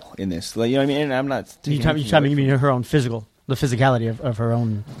role in this. Like, you know what I mean? And I'm not. You mean her own the physicality of her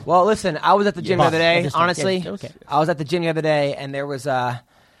own. Well, listen, I was at the gym the other day. Honestly, yeah, okay. I was at the gym the other day, and there was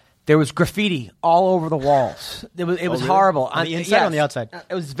graffiti all over the walls. It was really? horrible. On the inside or on the outside?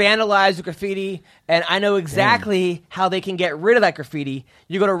 It was vandalized with graffiti, and I know exactly how they can get rid of that graffiti.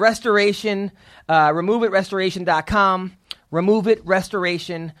 You go to Restoration, RemoveItRestoration.com. Remove It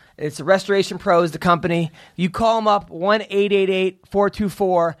Restoration. It's Restoration Pros, the company. You call them up,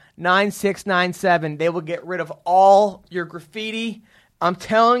 1-888-424-9697. They will get rid of all your graffiti. I'm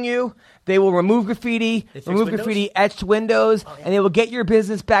telling you, they will remove graffiti, etched windows, and they will get your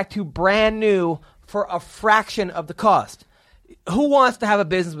business back to brand new for a fraction of the cost. Who wants to have a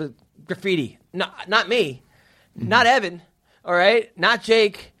business with graffiti? No, not me. Not Evan. All right? Not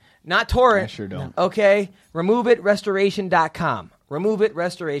Jake. Not Torrent. I sure don't. Okay? RemoveItRestoration.com.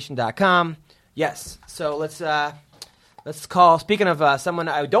 RemoveItRestoration.com. Yes. So let's call, speaking of someone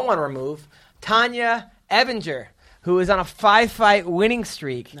I don't want to remove, Tanya Evinger, who is on a 5-fight winning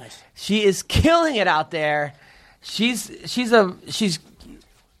streak. Nice. She is killing it out there. She's going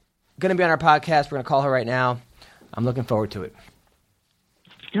to be on our podcast. We're going to call her right now. I'm looking forward to it.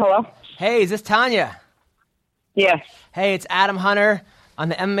 Hello? Hey, is this Tanya? Yes. Hey, it's Adam Hunter on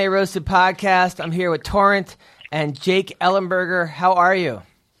the MMA Roasted podcast. I'm here with Torrent and Jake Ellenberger. How are you?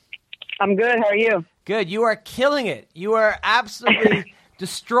 I'm good. How are you? Good. You are killing it. You are absolutely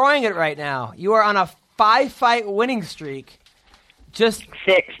destroying it right now. You are on a 5-fight winning streak. Just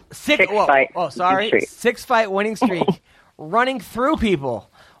Six fight. Oh, sorry. Streak. 6-fight winning streak. Running through people.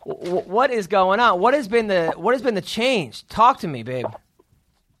 What is going on? What has been the change? Talk to me, babe.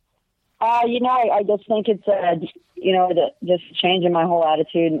 I just think it's just changing my whole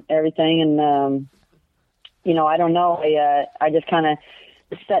attitude and everything, and I don't know. I just kind of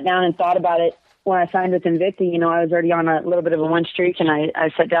sat down and thought about it when I signed with Invicta. I was already on a little bit of a win streak, and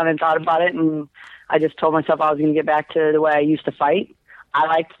I sat down and thought about it, and I just told myself I was going to get back to the way I used to fight. I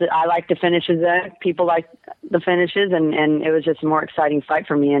liked the finishes there. People liked the finishes, and it was just a more exciting fight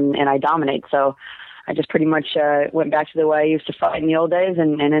for me, and I dominate. So I just pretty much went back to the way I used to fight in the old days,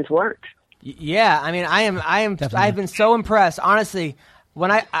 and it's worked. Yeah, I mean, I've been so impressed. Honestly,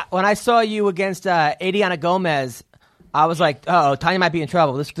 when I saw you against Adriana Gomez, I was like, oh, Tanya might be in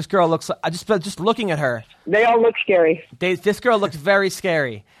trouble. This girl looks. I just looking at her. They all look scary. This girl looked very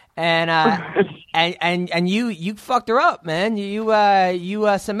scary, and you fucked her up, man. You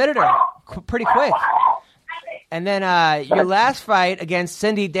submitted her pretty quick, and then your last fight against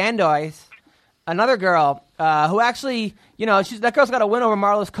Cindy Dandois, another girl who actually, that girl's got a win over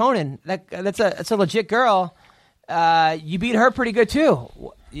Marlos Conan. That's a legit girl. You beat her pretty good too.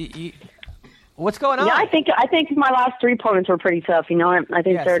 What's going on? Yeah, I think my last 3 opponents were pretty tough. I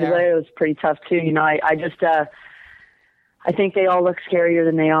think Sarah DeLeo was pretty tough too. I think they all look scarier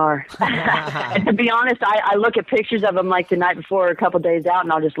than they are. And to be honest, I look at pictures of them like the night before, a couple days out,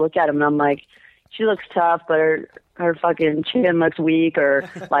 and I'll just look at them and I'm like, she looks tough, but her fucking chin looks weak, or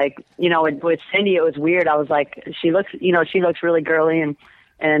like, with Cindy it was weird. I was like, she looks really girly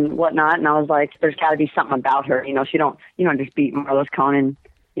and whatnot, and I was like, there's got to be something about her. You don't just beat Marlos Conan,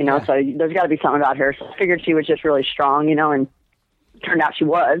 so there's got to be something about her. So I figured she was just really strong, and turned out she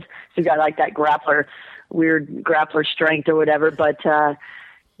was. She's got like that weird grappler strength or whatever, but I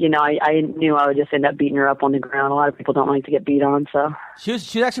knew I would just end up beating her up on the ground. A lot of people don't like to get beat on, so. She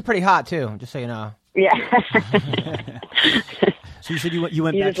was actually pretty hot too, just so you know. Yeah. So you said you went you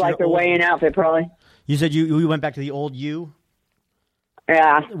back just to like your the weighing outfit, probably. You said you went back to the old you?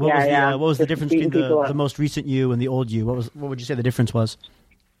 Yeah. What was the Just difference beating between people the up. most recent you and the old you? What would you say the difference was?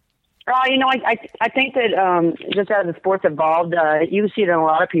 I think that just as the sport's evolved, you see it in a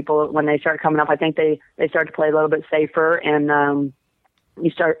lot of people when they start coming up. I think they start to play a little bit safer, and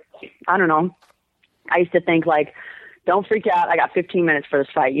you start. I don't know. I used to think like, don't freak out. I got 15 minutes for this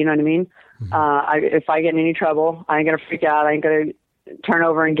fight. You know what I mean? Mm-hmm. If I get in any trouble, I ain't gonna freak out. I ain't gonna turn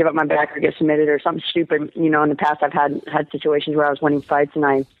over and give up my back or get submitted or something stupid. In the past, I've had situations where I was winning fights and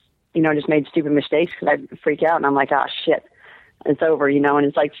I, just made stupid mistakes because I'd freak out and I'm like, oh shit. It's over, and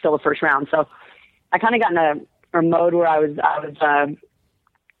it's like still the first round. So I kind of got in a mode where I was kind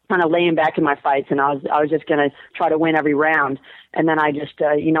of laying back in my fights, and I was just going to try to win every round. And then I just,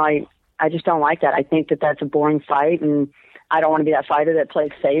 I just don't like that. I think that that's a boring fight, and I don't want to be that fighter that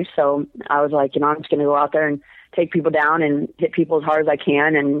plays safe. So I was like, I'm just going to go out there and take people down and hit people as hard as I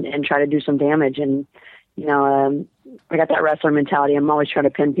can and try to do some damage. And, got that wrestler mentality. I'm always trying to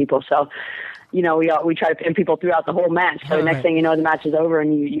pin people. So, you know, we try to pin people throughout the whole match. So the next thing you know, the match is over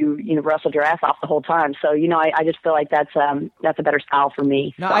and you wrestled your ass off the whole time. So, you know, I just feel like that's a better style for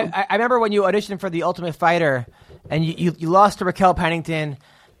me. No, so. I remember when you auditioned for The Ultimate Fighter and you lost to Raquel Pennington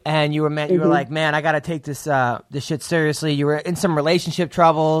and you were like, man, I got to take this shit seriously. You were in some relationship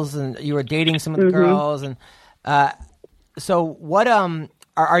troubles and you were dating some of the girls. And so what,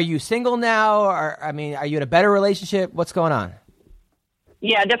 are you single now? Or, I mean, are you in a better relationship? What's going on?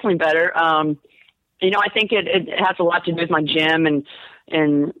 Yeah, definitely better. You know, I think it has a lot to do with my gym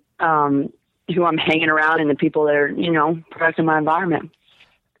and who I'm hanging around and the people that are, you know, protecting my environment.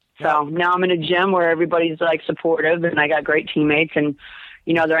 So now I'm in a gym where everybody's like supportive and I got great teammates and,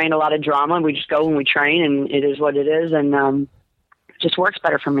 you know, there ain't a lot of drama. We just go and we train and it is what it is. And it just works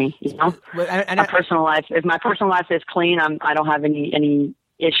better for me, you know. My personal life, if my personal life is clean, I don't have any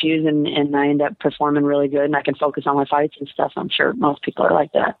issues and I end up performing really good and I can focus on my fights and stuff. I'm sure most people are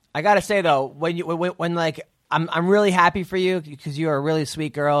like that. I gotta say though, when like I'm really happy for you because you're a really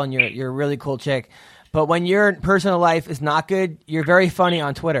sweet girl and you're a really cool chick. But when your personal life is not good, you're very funny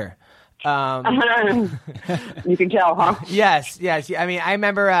on Twitter. You can tell, huh? Yes. I mean, I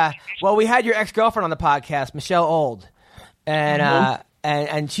remember. We had your ex-girlfriend on the podcast, Michelle Old, and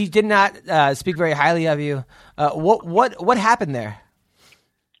and she did not speak very highly of you. What happened there?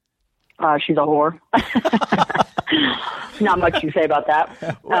 She's a whore. Not much to say about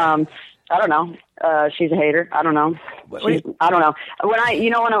that. I don't know. She's a hater. I don't know. I don't know.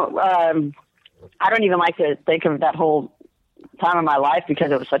 I don't even like to think of that whole time of my life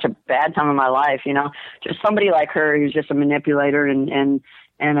because it was such a bad time of my life, you know, just somebody like her who's just a manipulator and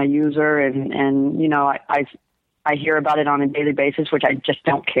a user. And, you know, I hear about it on a daily basis, which I just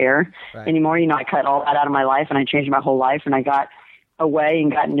don't care anymore. You know, I cut all that out of my life and I changed my whole life and I got away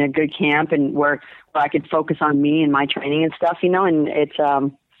and got in a good camp and where I could focus on me and my training and stuff, you know, and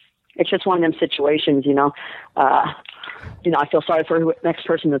it's just one of them situations, you know, you know, I feel sorry for the next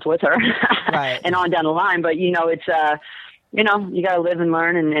person that's with her and on down the line, but you know, it's, you know, you got to live and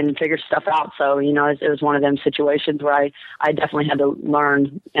learn and figure stuff out. So, you know, it was one of them situations where I definitely had to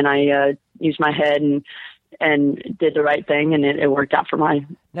learn and I used my head and did the right thing, and it worked out for my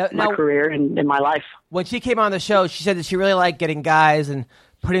career and in my life. When she came on the show, she said that she really liked getting guys and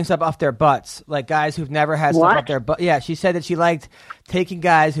putting stuff off their butts, like guys who've never had stuff off their butt. Yeah, she said that she liked taking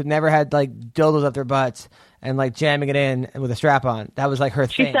guys who've never had like dildos up their butts and like jamming it in with a strap on. That was like her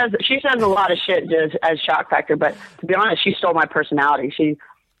thing. She says a lot of shit as shock factor, but to be honest, she stole my personality.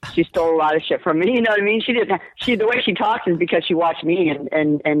 She stole a lot of shit from me. You know what I mean? The way she talks is because she watched me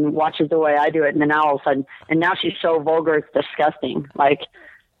and watches the way I do it. And then now all of a sudden, and now she's so vulgar, it's disgusting. Like,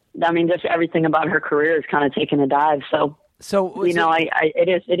 I mean, just everything about her career is kind of taking a dive. So you know,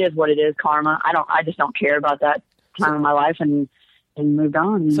 it is what it is, karma. I just don't care about that time of my life and moved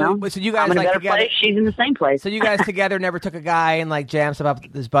on, you know? So you guys, I'm in a better together, place. She's in the same place. So you guys together never took a guy and like jammed stuff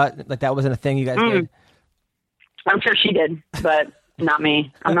up his butt? Like that wasn't a thing you guys did? I'm sure she did, but not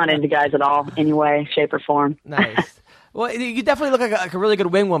me. I'm not into guys at all, any way, shape, or form. Nice. Well, you definitely look like a really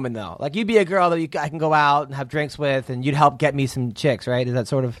good wing woman, though. Like you'd be a girl that I can go out and have drinks with, and you'd help get me some chicks, right? Is that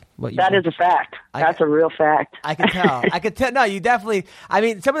sort of what you? That is a fact. That's a real fact. I can tell. I could tell. No, you definitely. I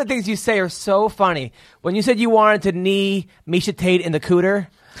mean, some of the things you say are so funny. When you said you wanted to knee Miesha Tate in the cooter.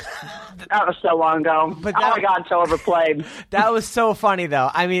 That was so long ago. But my God, so overplayed. That was so funny, though.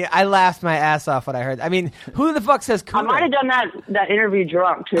 I mean, I laughed my ass off when I heard. I mean, who the fuck says cooter? I might have done that interview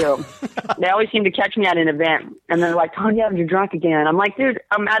drunk, too. They always seem to catch me at an event. And they're like, Tanya, you're drunk again. I'm like, dude,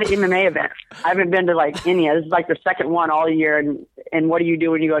 I'm at an MMA event. I haven't been to, like, any. This is, like, the second one all year. And what do you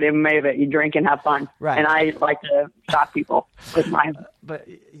do when you go to an MMA event? You drink and have fun. Right. And I like to shock people with my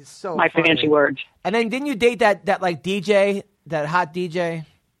fancy words. And then didn't you date that like, DJ, that hot DJ?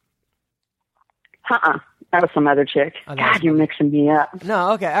 That was some other chick. Oh, God, you're mixing me up.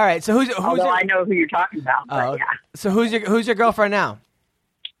 No, okay, all right. So who's I know who you're talking about. But yeah. So who's your girlfriend now?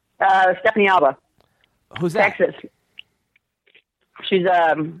 Stephanie Alba. Who's that? Texas. She's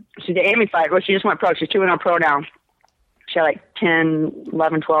an AMI fighter. Well, she just went pro. She's 2-0 pro now. She had like 10,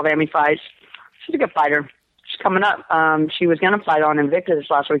 11, 12 AMI fights. She's a good fighter. She's coming up. She was going to fight on Invicta this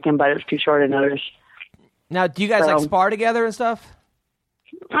last weekend, but it was too short a notice. Now, do you guys like spar together and stuff?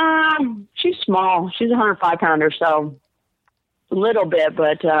 She's small. She's a 105-pounder, so a little bit,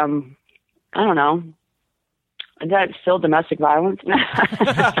 but I don't know. That's still domestic violence.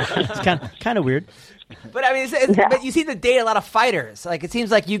 It's kind of weird. But I mean, but you seem to date a lot of fighters. Like it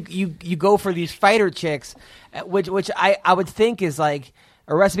seems like you go for these fighter chicks, which I would think is like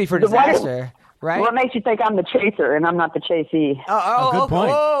a recipe for disaster. right? What makes you think I'm the chaser and I'm not the chasee? good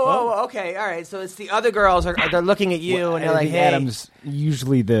point. Oh, okay, all right. So it's the other girls they're looking at you and they're like, "Hey." Adam's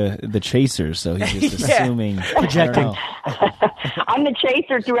usually the chaser, so he's just Yeah. assuming. Projecting. I'm the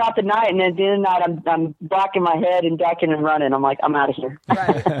chaser throughout the night, and then at the end of the night, I'm blocking my head and ducking and running. I'm like, I'm out of here.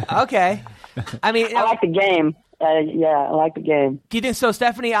 Right. Okay. I mean, I like the game. I like the game. do you think so?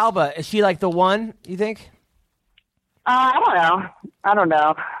 Stephanie Alba, is she like the one? You think? I don't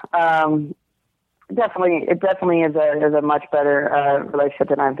know. It definitely is a much better relationship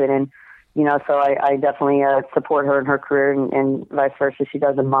than I've been in. You know, so I definitely support her in her career, and vice versa. She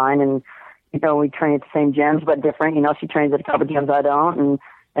does in mine, and you know, we train at the same gyms but different. You know, she trains at a couple gyms I don't,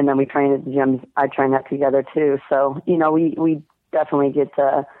 and then we train at the gyms I train at together too. So you know, we definitely get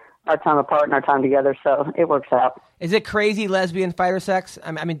our time apart and our time together, so it works out. Is it crazy lesbian fighter sex?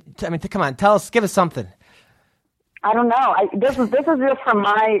 I mean, come on, give us something. I don't know. This is just from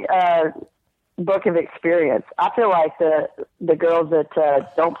my book of experience. I feel like the girls that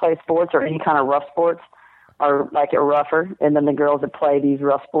don't play sports or any kind of rough sports are like it rougher, and then the girls that play these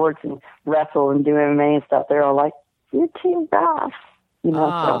rough sports and wrestle and do MMA and stuff, they're all like, "You're too rough," you know.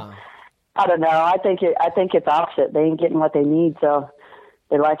 So I don't know. I think it's opposite. They ain't getting what they need, so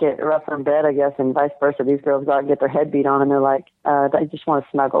they like it rougher in bed, I guess, and vice versa. These girls go out and get their head beat on, and they're like, they just want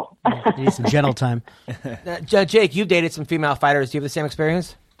to snuggle. You need some gentle time. Jake, you've dated some female fighters. Do you have the same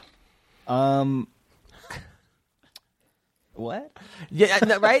experience? What?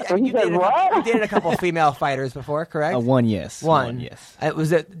 Yeah, right. You said what? You dated a couple of female fighters before, correct? One, yes. One, yes. Was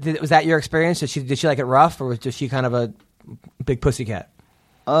that your experience? Did she like it rough, or was she kind of a big pussycat?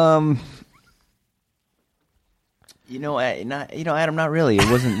 Adam, not really. It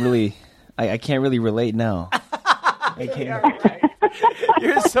wasn't really. I can't really relate now. I can't.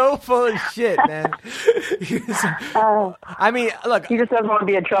 You're so full of shit, man. I mean, look. He just doesn't want to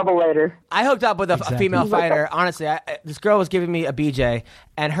be in trouble later. I hooked up with a female fighter. Honestly, this girl was giving me a BJ,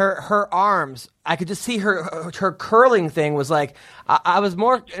 and her arms. I could just see her curling thing was like. I was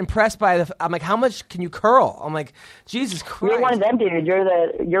more impressed by I'm like, how much can you curl? I'm like, Jesus Christ. You're one of them dudes.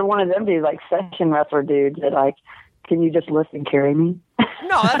 You're one of them dudes, like session wrestler dudes that like. Can you just lift and carry me?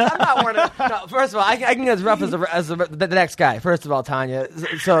 No, I'm not one of them. No, first of all, I can get as rough as the next guy. First of all, Tanya.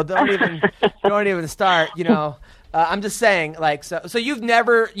 So don't even start. You know, I'm just saying. Like, so you've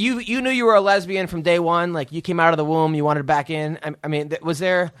never you knew you were a lesbian from day one. Like, you came out of the womb, you wanted back in. I mean, was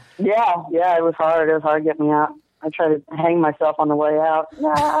there? Yeah, it was hard. It was hard getting me out. I tried to hang myself on the way out.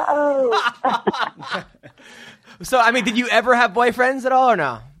 No. So, I mean, did you ever have boyfriends at all, or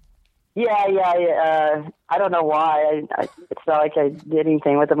no? Yeah. I don't know why. It's not like I did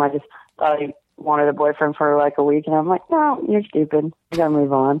anything with him. I just thought I wanted a boyfriend for like a week, and I'm like, no, you're stupid. You gotta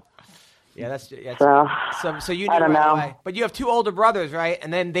move on. Yeah, So you knew I don't right know. away. But you have two older brothers, right?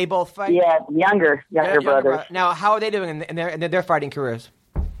 And then they both fight. Yeah, younger brothers. Now, how are they doing in their fighting careers?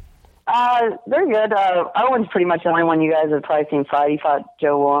 They're good. Owen's pretty much the only one you guys have probably seen fight. He fought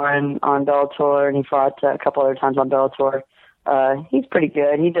Joe Warren on Bellator, and he fought a couple other times on Bellator. He's pretty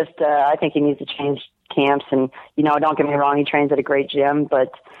good. He just, I think he needs to change camps, and, you know, don't get me wrong, he trains at a great gym,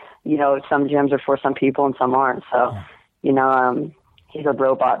 but, you know, some gyms are for some people and some aren't. So, you know, he's a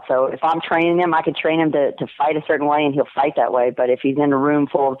robot. So if I'm training him, I could train him to fight a certain way, and he'll fight that way. But if he's in a room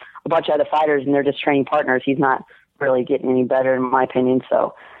full of a bunch of other fighters and they're just training partners, he's not really getting any better, in my opinion.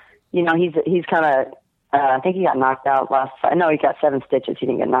 So, you know, he's kind of, I think he got knocked out last fight. No, he got 7 stitches. He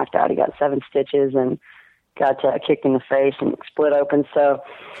didn't get knocked out. He got 7 stitches and got kicked in the face and split open. So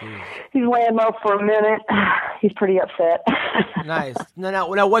he's laying low for a minute. He's pretty upset. Nice.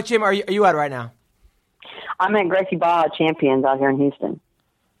 Now, what gym are you at right now? I'm at Gracie Barra Champions out here in Houston.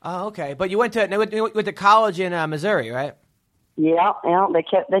 Oh, okay. But you went to college in Missouri, right? Yeah.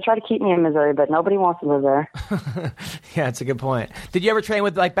 They try to keep me in Missouri, but nobody wants to live there. Yeah, that's a good point. Did you ever train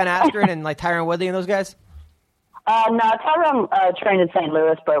with like Ben Askren and like Tyron Woodley and those guys? No, Tyron trained in St.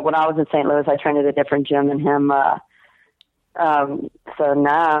 Louis, but when I was in St. Louis, I trained at a different gym than him. So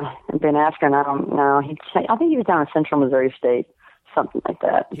nah, Ben Askren, I don't know. I think he was down in Central Missouri State, something like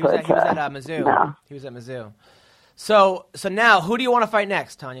that. He was at Mizzou. No. He was at Mizzou. So now, who do you want to fight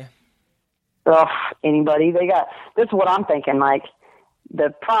next, Tanya? Oh, anybody. This is what I'm thinking. Like, the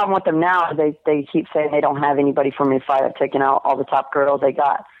problem with them now is they keep saying they don't have anybody for me to fight. I've taken out all the top girls they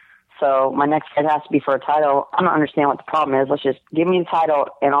got. So my next fight has to be for a title. I don't understand what the problem is. Let's just give me the title,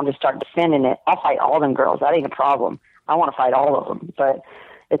 and I'll just start defending it. I'll fight all them girls. That ain't a problem. I want to fight all of them. But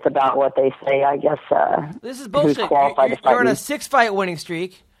it's about what they say, I guess. This is bullshit. Who's qualified to fight you're on me. a 6-fight winning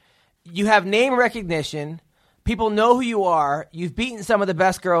streak. You have name recognition. People know who you are. You've beaten some of the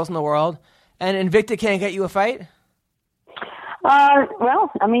best girls in the world. And Invicta can't get you a fight?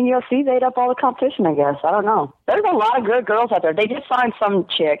 Well, I mean, UFC's ate up all the competition, I guess. I don't know. There's a lot of good girls out there. They did find some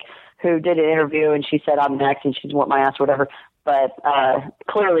chick who did an interview, and she said, I'm next, and she's want my ass or whatever. But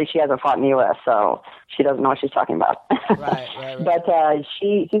clearly she hasn't fought in the U.S., so she doesn't know what she's talking about. Right. But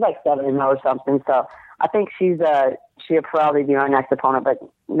she's like 7-0 or something, so I think she'll probably be my next opponent, but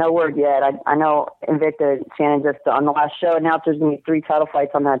no word yet. I know Invicta Shannon just on the last show announced there's going to be 3 title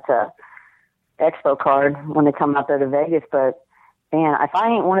fights on that Expo card when they come out there to Vegas, but man, if I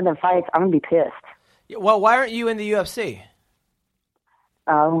ain't one of them fights, I'm going to be pissed. Well, why aren't you in the UFC?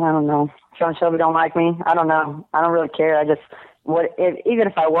 I don't know. Sean Shelby don't like me. I don't know. I don't really care. Even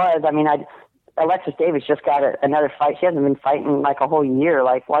if I was, I mean, Alexis Davis just got another fight. She hasn't been fighting like a whole year.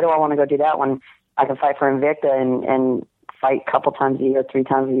 Like, why do I want to go do that when I can fight for Invicta and fight a couple times a year, 3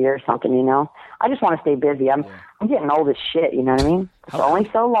 times a year or something, you know? I just want to stay busy. I'm getting old as shit, you know what I mean? It's only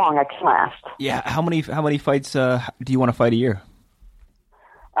so long I can last. Yeah. How many fights do you want to fight a year?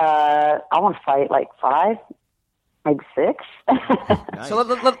 I want to fight like 5, maybe 6. Nice. So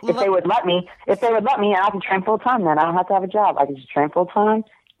if they would let me, and I can train full time, then I don't have to have a job. I can just train full time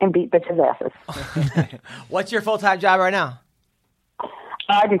and beat bitches' asses. What's your full-time job right now?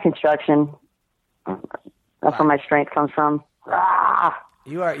 I do construction. That's where my strength comes from.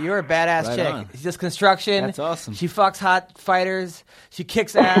 You're a badass Right chick. on. It's just construction. That's awesome. She fucks hot fighters. She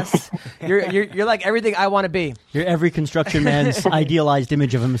kicks ass. You're like everything I want to be. You're every construction man's idealized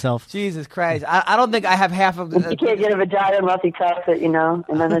image of himself. Jesus Christ. I don't think I have half of You can't get a vagina unless he tucks it, you know,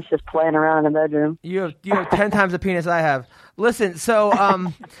 and then it's just playing around in the bedroom. You have 10 times the penis I have. Listen, so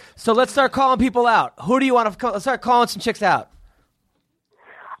let's start calling people out. Who do you want to call? Let's start calling some chicks out.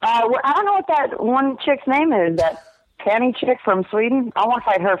 Well, I don't know what that one chick's name is, that Tanny chick from Sweden. I want to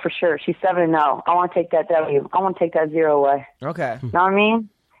fight her for sure. She's 7-0. I want to take that W. I want to take that 0 away. Okay. Know what I mean?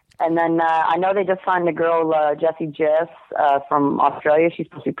 And then I know they just signed the girl, Jessie Jess, from Australia. She's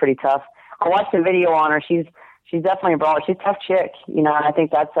supposed to be pretty tough. I watched the video on her. She's definitely a brawler. She's a tough chick, you know, and I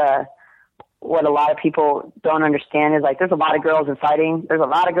think that's what a lot of people don't understand is, like, there's a lot of girls in fighting. There's a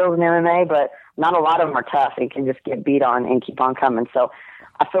lot of girls in MMA, but not a lot of them are tough and can just get beat on and keep on coming. So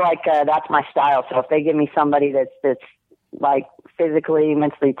I feel like that's my style. So if they give me somebody that's like physically,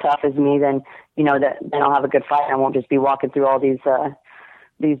 mentally tough as me, then, you know, then I'll have a good fight. I won't just be walking through all these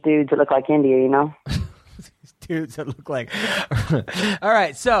dudes that look like India, you know? These dudes that look like. All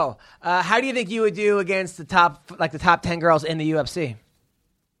right. So how do you think you would do against the top 10 girls in the UFC?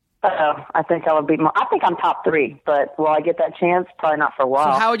 I think I would beat I think I'm top 3, but will I get that chance? Probably not for a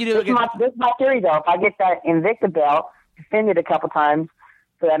while. So how would you do this is my theory, though. If I get that Invicta belt, defend it a couple times,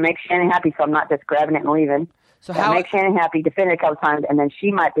 so that makes Shannon happy, so I'm not just grabbing it and leaving. So that makes Shannon happy, defend it a couple times, and then she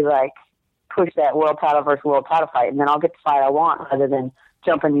might be like, push that world title versus world title fight, and then I'll get the fight I want rather than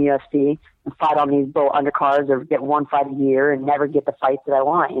jump in the UFC and fight on these little undercards or get one fight a year and never get the fights that I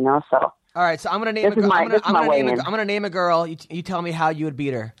want, you know? So. All right, so I'm gonna name I'm gonna name a girl. You tell me how you would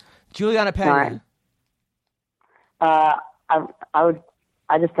beat her. Juliana Pena. Right.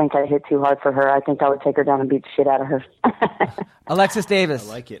 I just think I hit too hard for her. I think I would take her down and beat the shit out of her. Alexis Davis.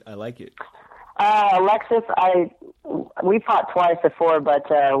 I like it. Alexis, we fought twice before,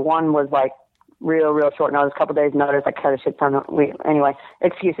 but one was like real short notice, a couple days notice. I cut a shit ton. Anyway,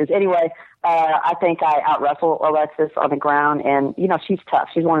 excuses. Anyway, I think I out-wrestle Alexis on the ground, and, you know, she's tough.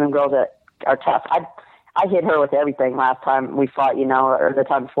 She's one of them girls that are tough. I hit her with everything last time we fought, you know, or the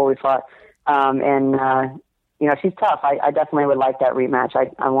time before we fought. You know, she's tough. I definitely would like that rematch.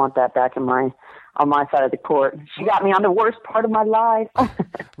 I want that back on my side of the court. She got me on the worst part of my life.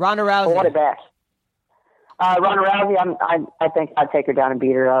 Ronda Rousey. I want it back. Ronda Rousey, I think I'd take her down and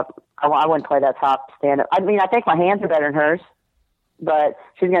beat her up. I wouldn't play that top stand-up. I mean, I think my hands are better than hers, but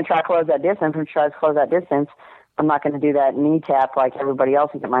she's going to try to close that distance. If she tries to close that distance, I'm not going to do that knee tap like everybody else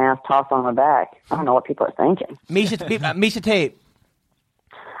and get my ass tossed on my back. I don't know what people are thinking. Misha Tate. Misha Tate,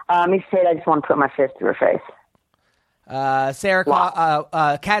 I just want to put my fist through her face. Kat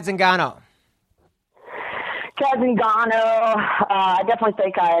Zingano. Kat Zingano, I definitely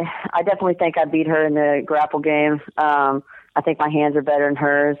think I beat her in the grapple game. I think my hands are better than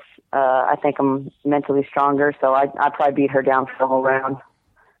hers. I think I'm mentally stronger, so I'd probably beat her down for the whole round.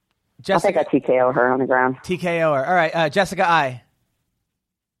 I think I TKO her on the ground. TKO her. All right, Jessica Eye.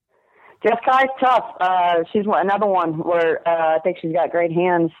 Jessica Eye's tough. She's another one where I think she's got great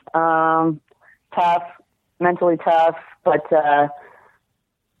hands. Tough, mentally tough, but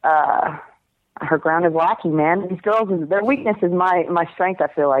her ground is lacking, man. These girls, their weakness is my strength, I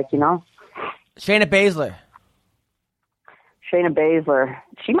feel like, you know? Shayna Baszler.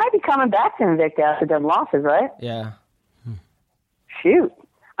 She might be coming back to Invicta after them losses, right? Yeah. Shoot.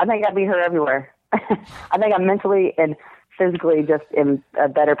 I think I beat her everywhere. I think I'm mentally and physically just in a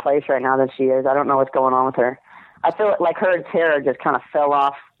better place right now than she is. I don't know what's going on with her. I feel like her hair just kind of fell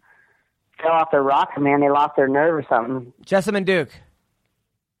off their rocker, man. They lost their nerve or something. Jessamine Duke.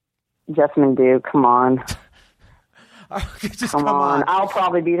 Jessamine Duke, come on. Just come on. I'll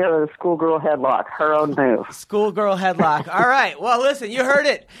probably beat her with a schoolgirl headlock. Her own move. Schoolgirl headlock. All right. Well, listen, you heard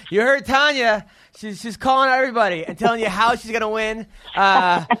it. You heard Tanya. She's calling out everybody and telling you how she's going to win.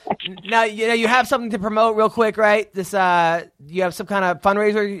 Now, you have something to promote real quick, right? This, you have some kind of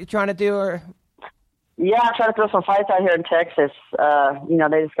fundraiser you're trying to do, or? Yeah, I'm trying to throw some fights out here in Texas.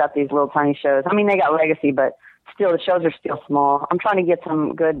 They just got these little tiny shows. I mean, they got Legacy, but still, the shows are still small. I'm trying to get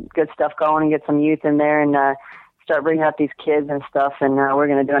some good stuff going and get some youth in there and start bringing up these kids and stuff. And we're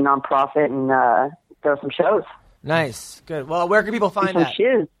going to do a nonprofit and throw some shows. Nice, good. Well, where can people find that?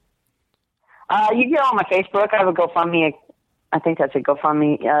 Shoes. You get on my Facebook. I have a GoFundMe. I think that's a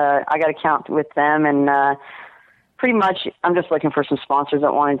GoFundMe. I got an account with them, and pretty much I'm just looking for some sponsors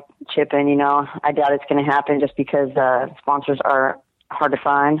that want to chip in. I doubt it's going to happen just because sponsors are hard to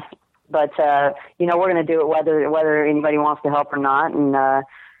find. But we're going to do it whether anybody wants to help or not, and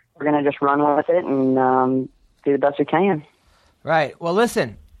we're going to just run with it and do the best we can. Right. Well,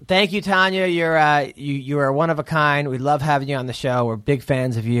 listen. Thank you, Tanya. You're one of a kind. We love having you on the show. We're big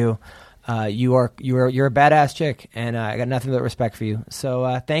fans of you. You're a badass chick, and I got nothing but respect for you.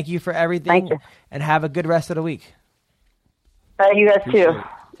 So thank you for everything. Thank you. And have a good rest of the week. You guys too.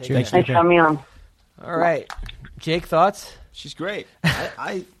 Thanks for having me on. All right, Jake, thoughts? She's great.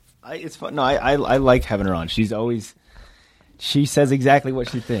 It's fun. No, I like having her on. She says exactly what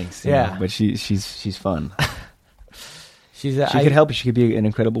she thinks. Yeah, but she's fun. She could help you. She could be an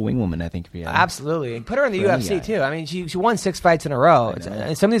incredible wing woman, I think. Absolutely. And put her in the UFC, too. I mean, she won 6 fights in a row.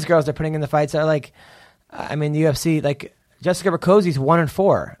 And some of these girls they're putting in the fights are like, the UFC, like Jessica Rakoczy's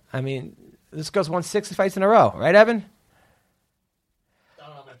 1-4. I mean, this girl's won 6 fights in a row. Right, Evan? I don't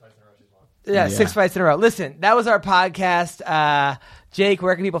know how many fights in a row she's won. Yeah, 6 fights in a row. Listen, that was our podcast. Jake,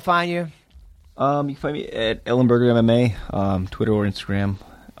 where can people find you? You can find me at Ellenberger MMA, Twitter or Instagram.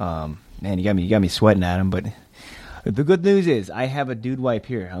 Man, you got me sweating at him, but... The good news is I have a dude wipe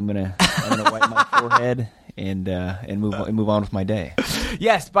here. I'm gonna wipe my forehead and move on with my day.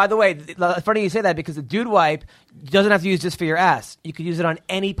 Yes. By the way, funny you say that because the dude wipe doesn't have to use just for your ass. You could use it on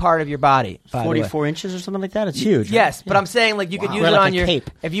any part of your body. 44 inches or something like that. It's huge. Yes, right? but I'm saying like you could use it on your cape.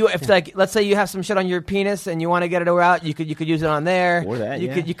 If like let's say you have some shit on your penis and you want to get it out, you could use it on there. Or that,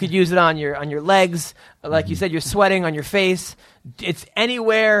 you could use it on your legs. Like you said, you're sweating on your face. It's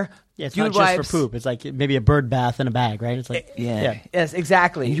anywhere. Yeah, it's dude not wipes. just for poop. It's like maybe a bird bath in a bag, right? It's like Yes,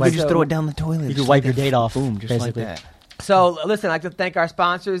 exactly. You could just throw it down the toilet. You could wipe your date off. Boom, just basically. like that. So, listen, I'd like to thank our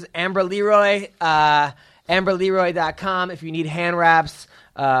sponsors, Amber Leroy, AmberLeroy.com. If you need hand wraps,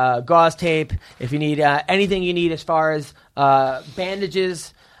 gauze tape, if you need anything you need as far as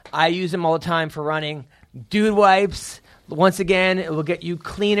bandages, I use them all the time for running. Dude wipes, once again, it will get you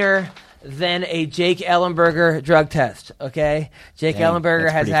cleaner than a Jake Ellenberger drug test, okay? Jake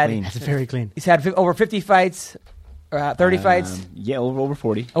Ellenberger has had... Clean. It's very clean. He's had over 50 fights, 30 fights. Yeah, over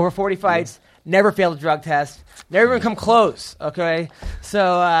 40. Over 40 fights. Never failed a drug test. Never even come close, okay?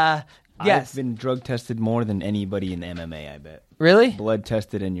 So, yes. I've been drug tested more than anybody in MMA, I bet. Really? Blood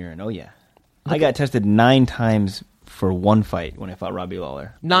tested and urine. Oh, yeah. I got tested 9 times for one fight when I fought Robbie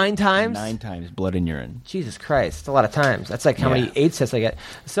Lawler. 9 times? 9 times, blood and urine. Jesus Christ, that's a lot of times. That's like how many AIDS tests I get.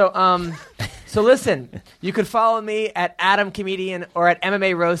 So, so listen, you can follow me at Adam Comedian or at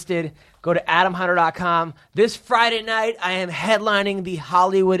MMA Roasted. Go to AdamHunter.com. This Friday night, I am headlining the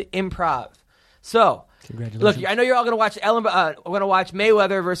Hollywood Improv. So, look, I know you're all going to watch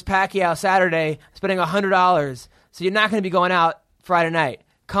Mayweather versus Pacquiao Saturday, spending $100. So you're not going to be going out Friday night.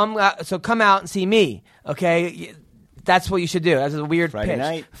 Come out and see me, okay? That's what you should do. That's a weird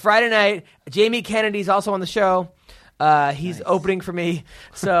pitch. Friday night. Jamie Kennedy's also on the show. He's opening for me.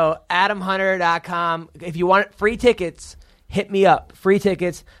 So AdamHunter.com. If you want free tickets, hit me up. Free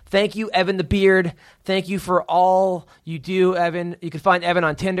tickets. Thank you, Evan the Beard. Thank you for all you do, Evan. You can find Evan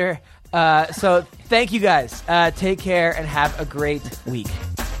on Tinder. So thank you guys. Take care and have a great week.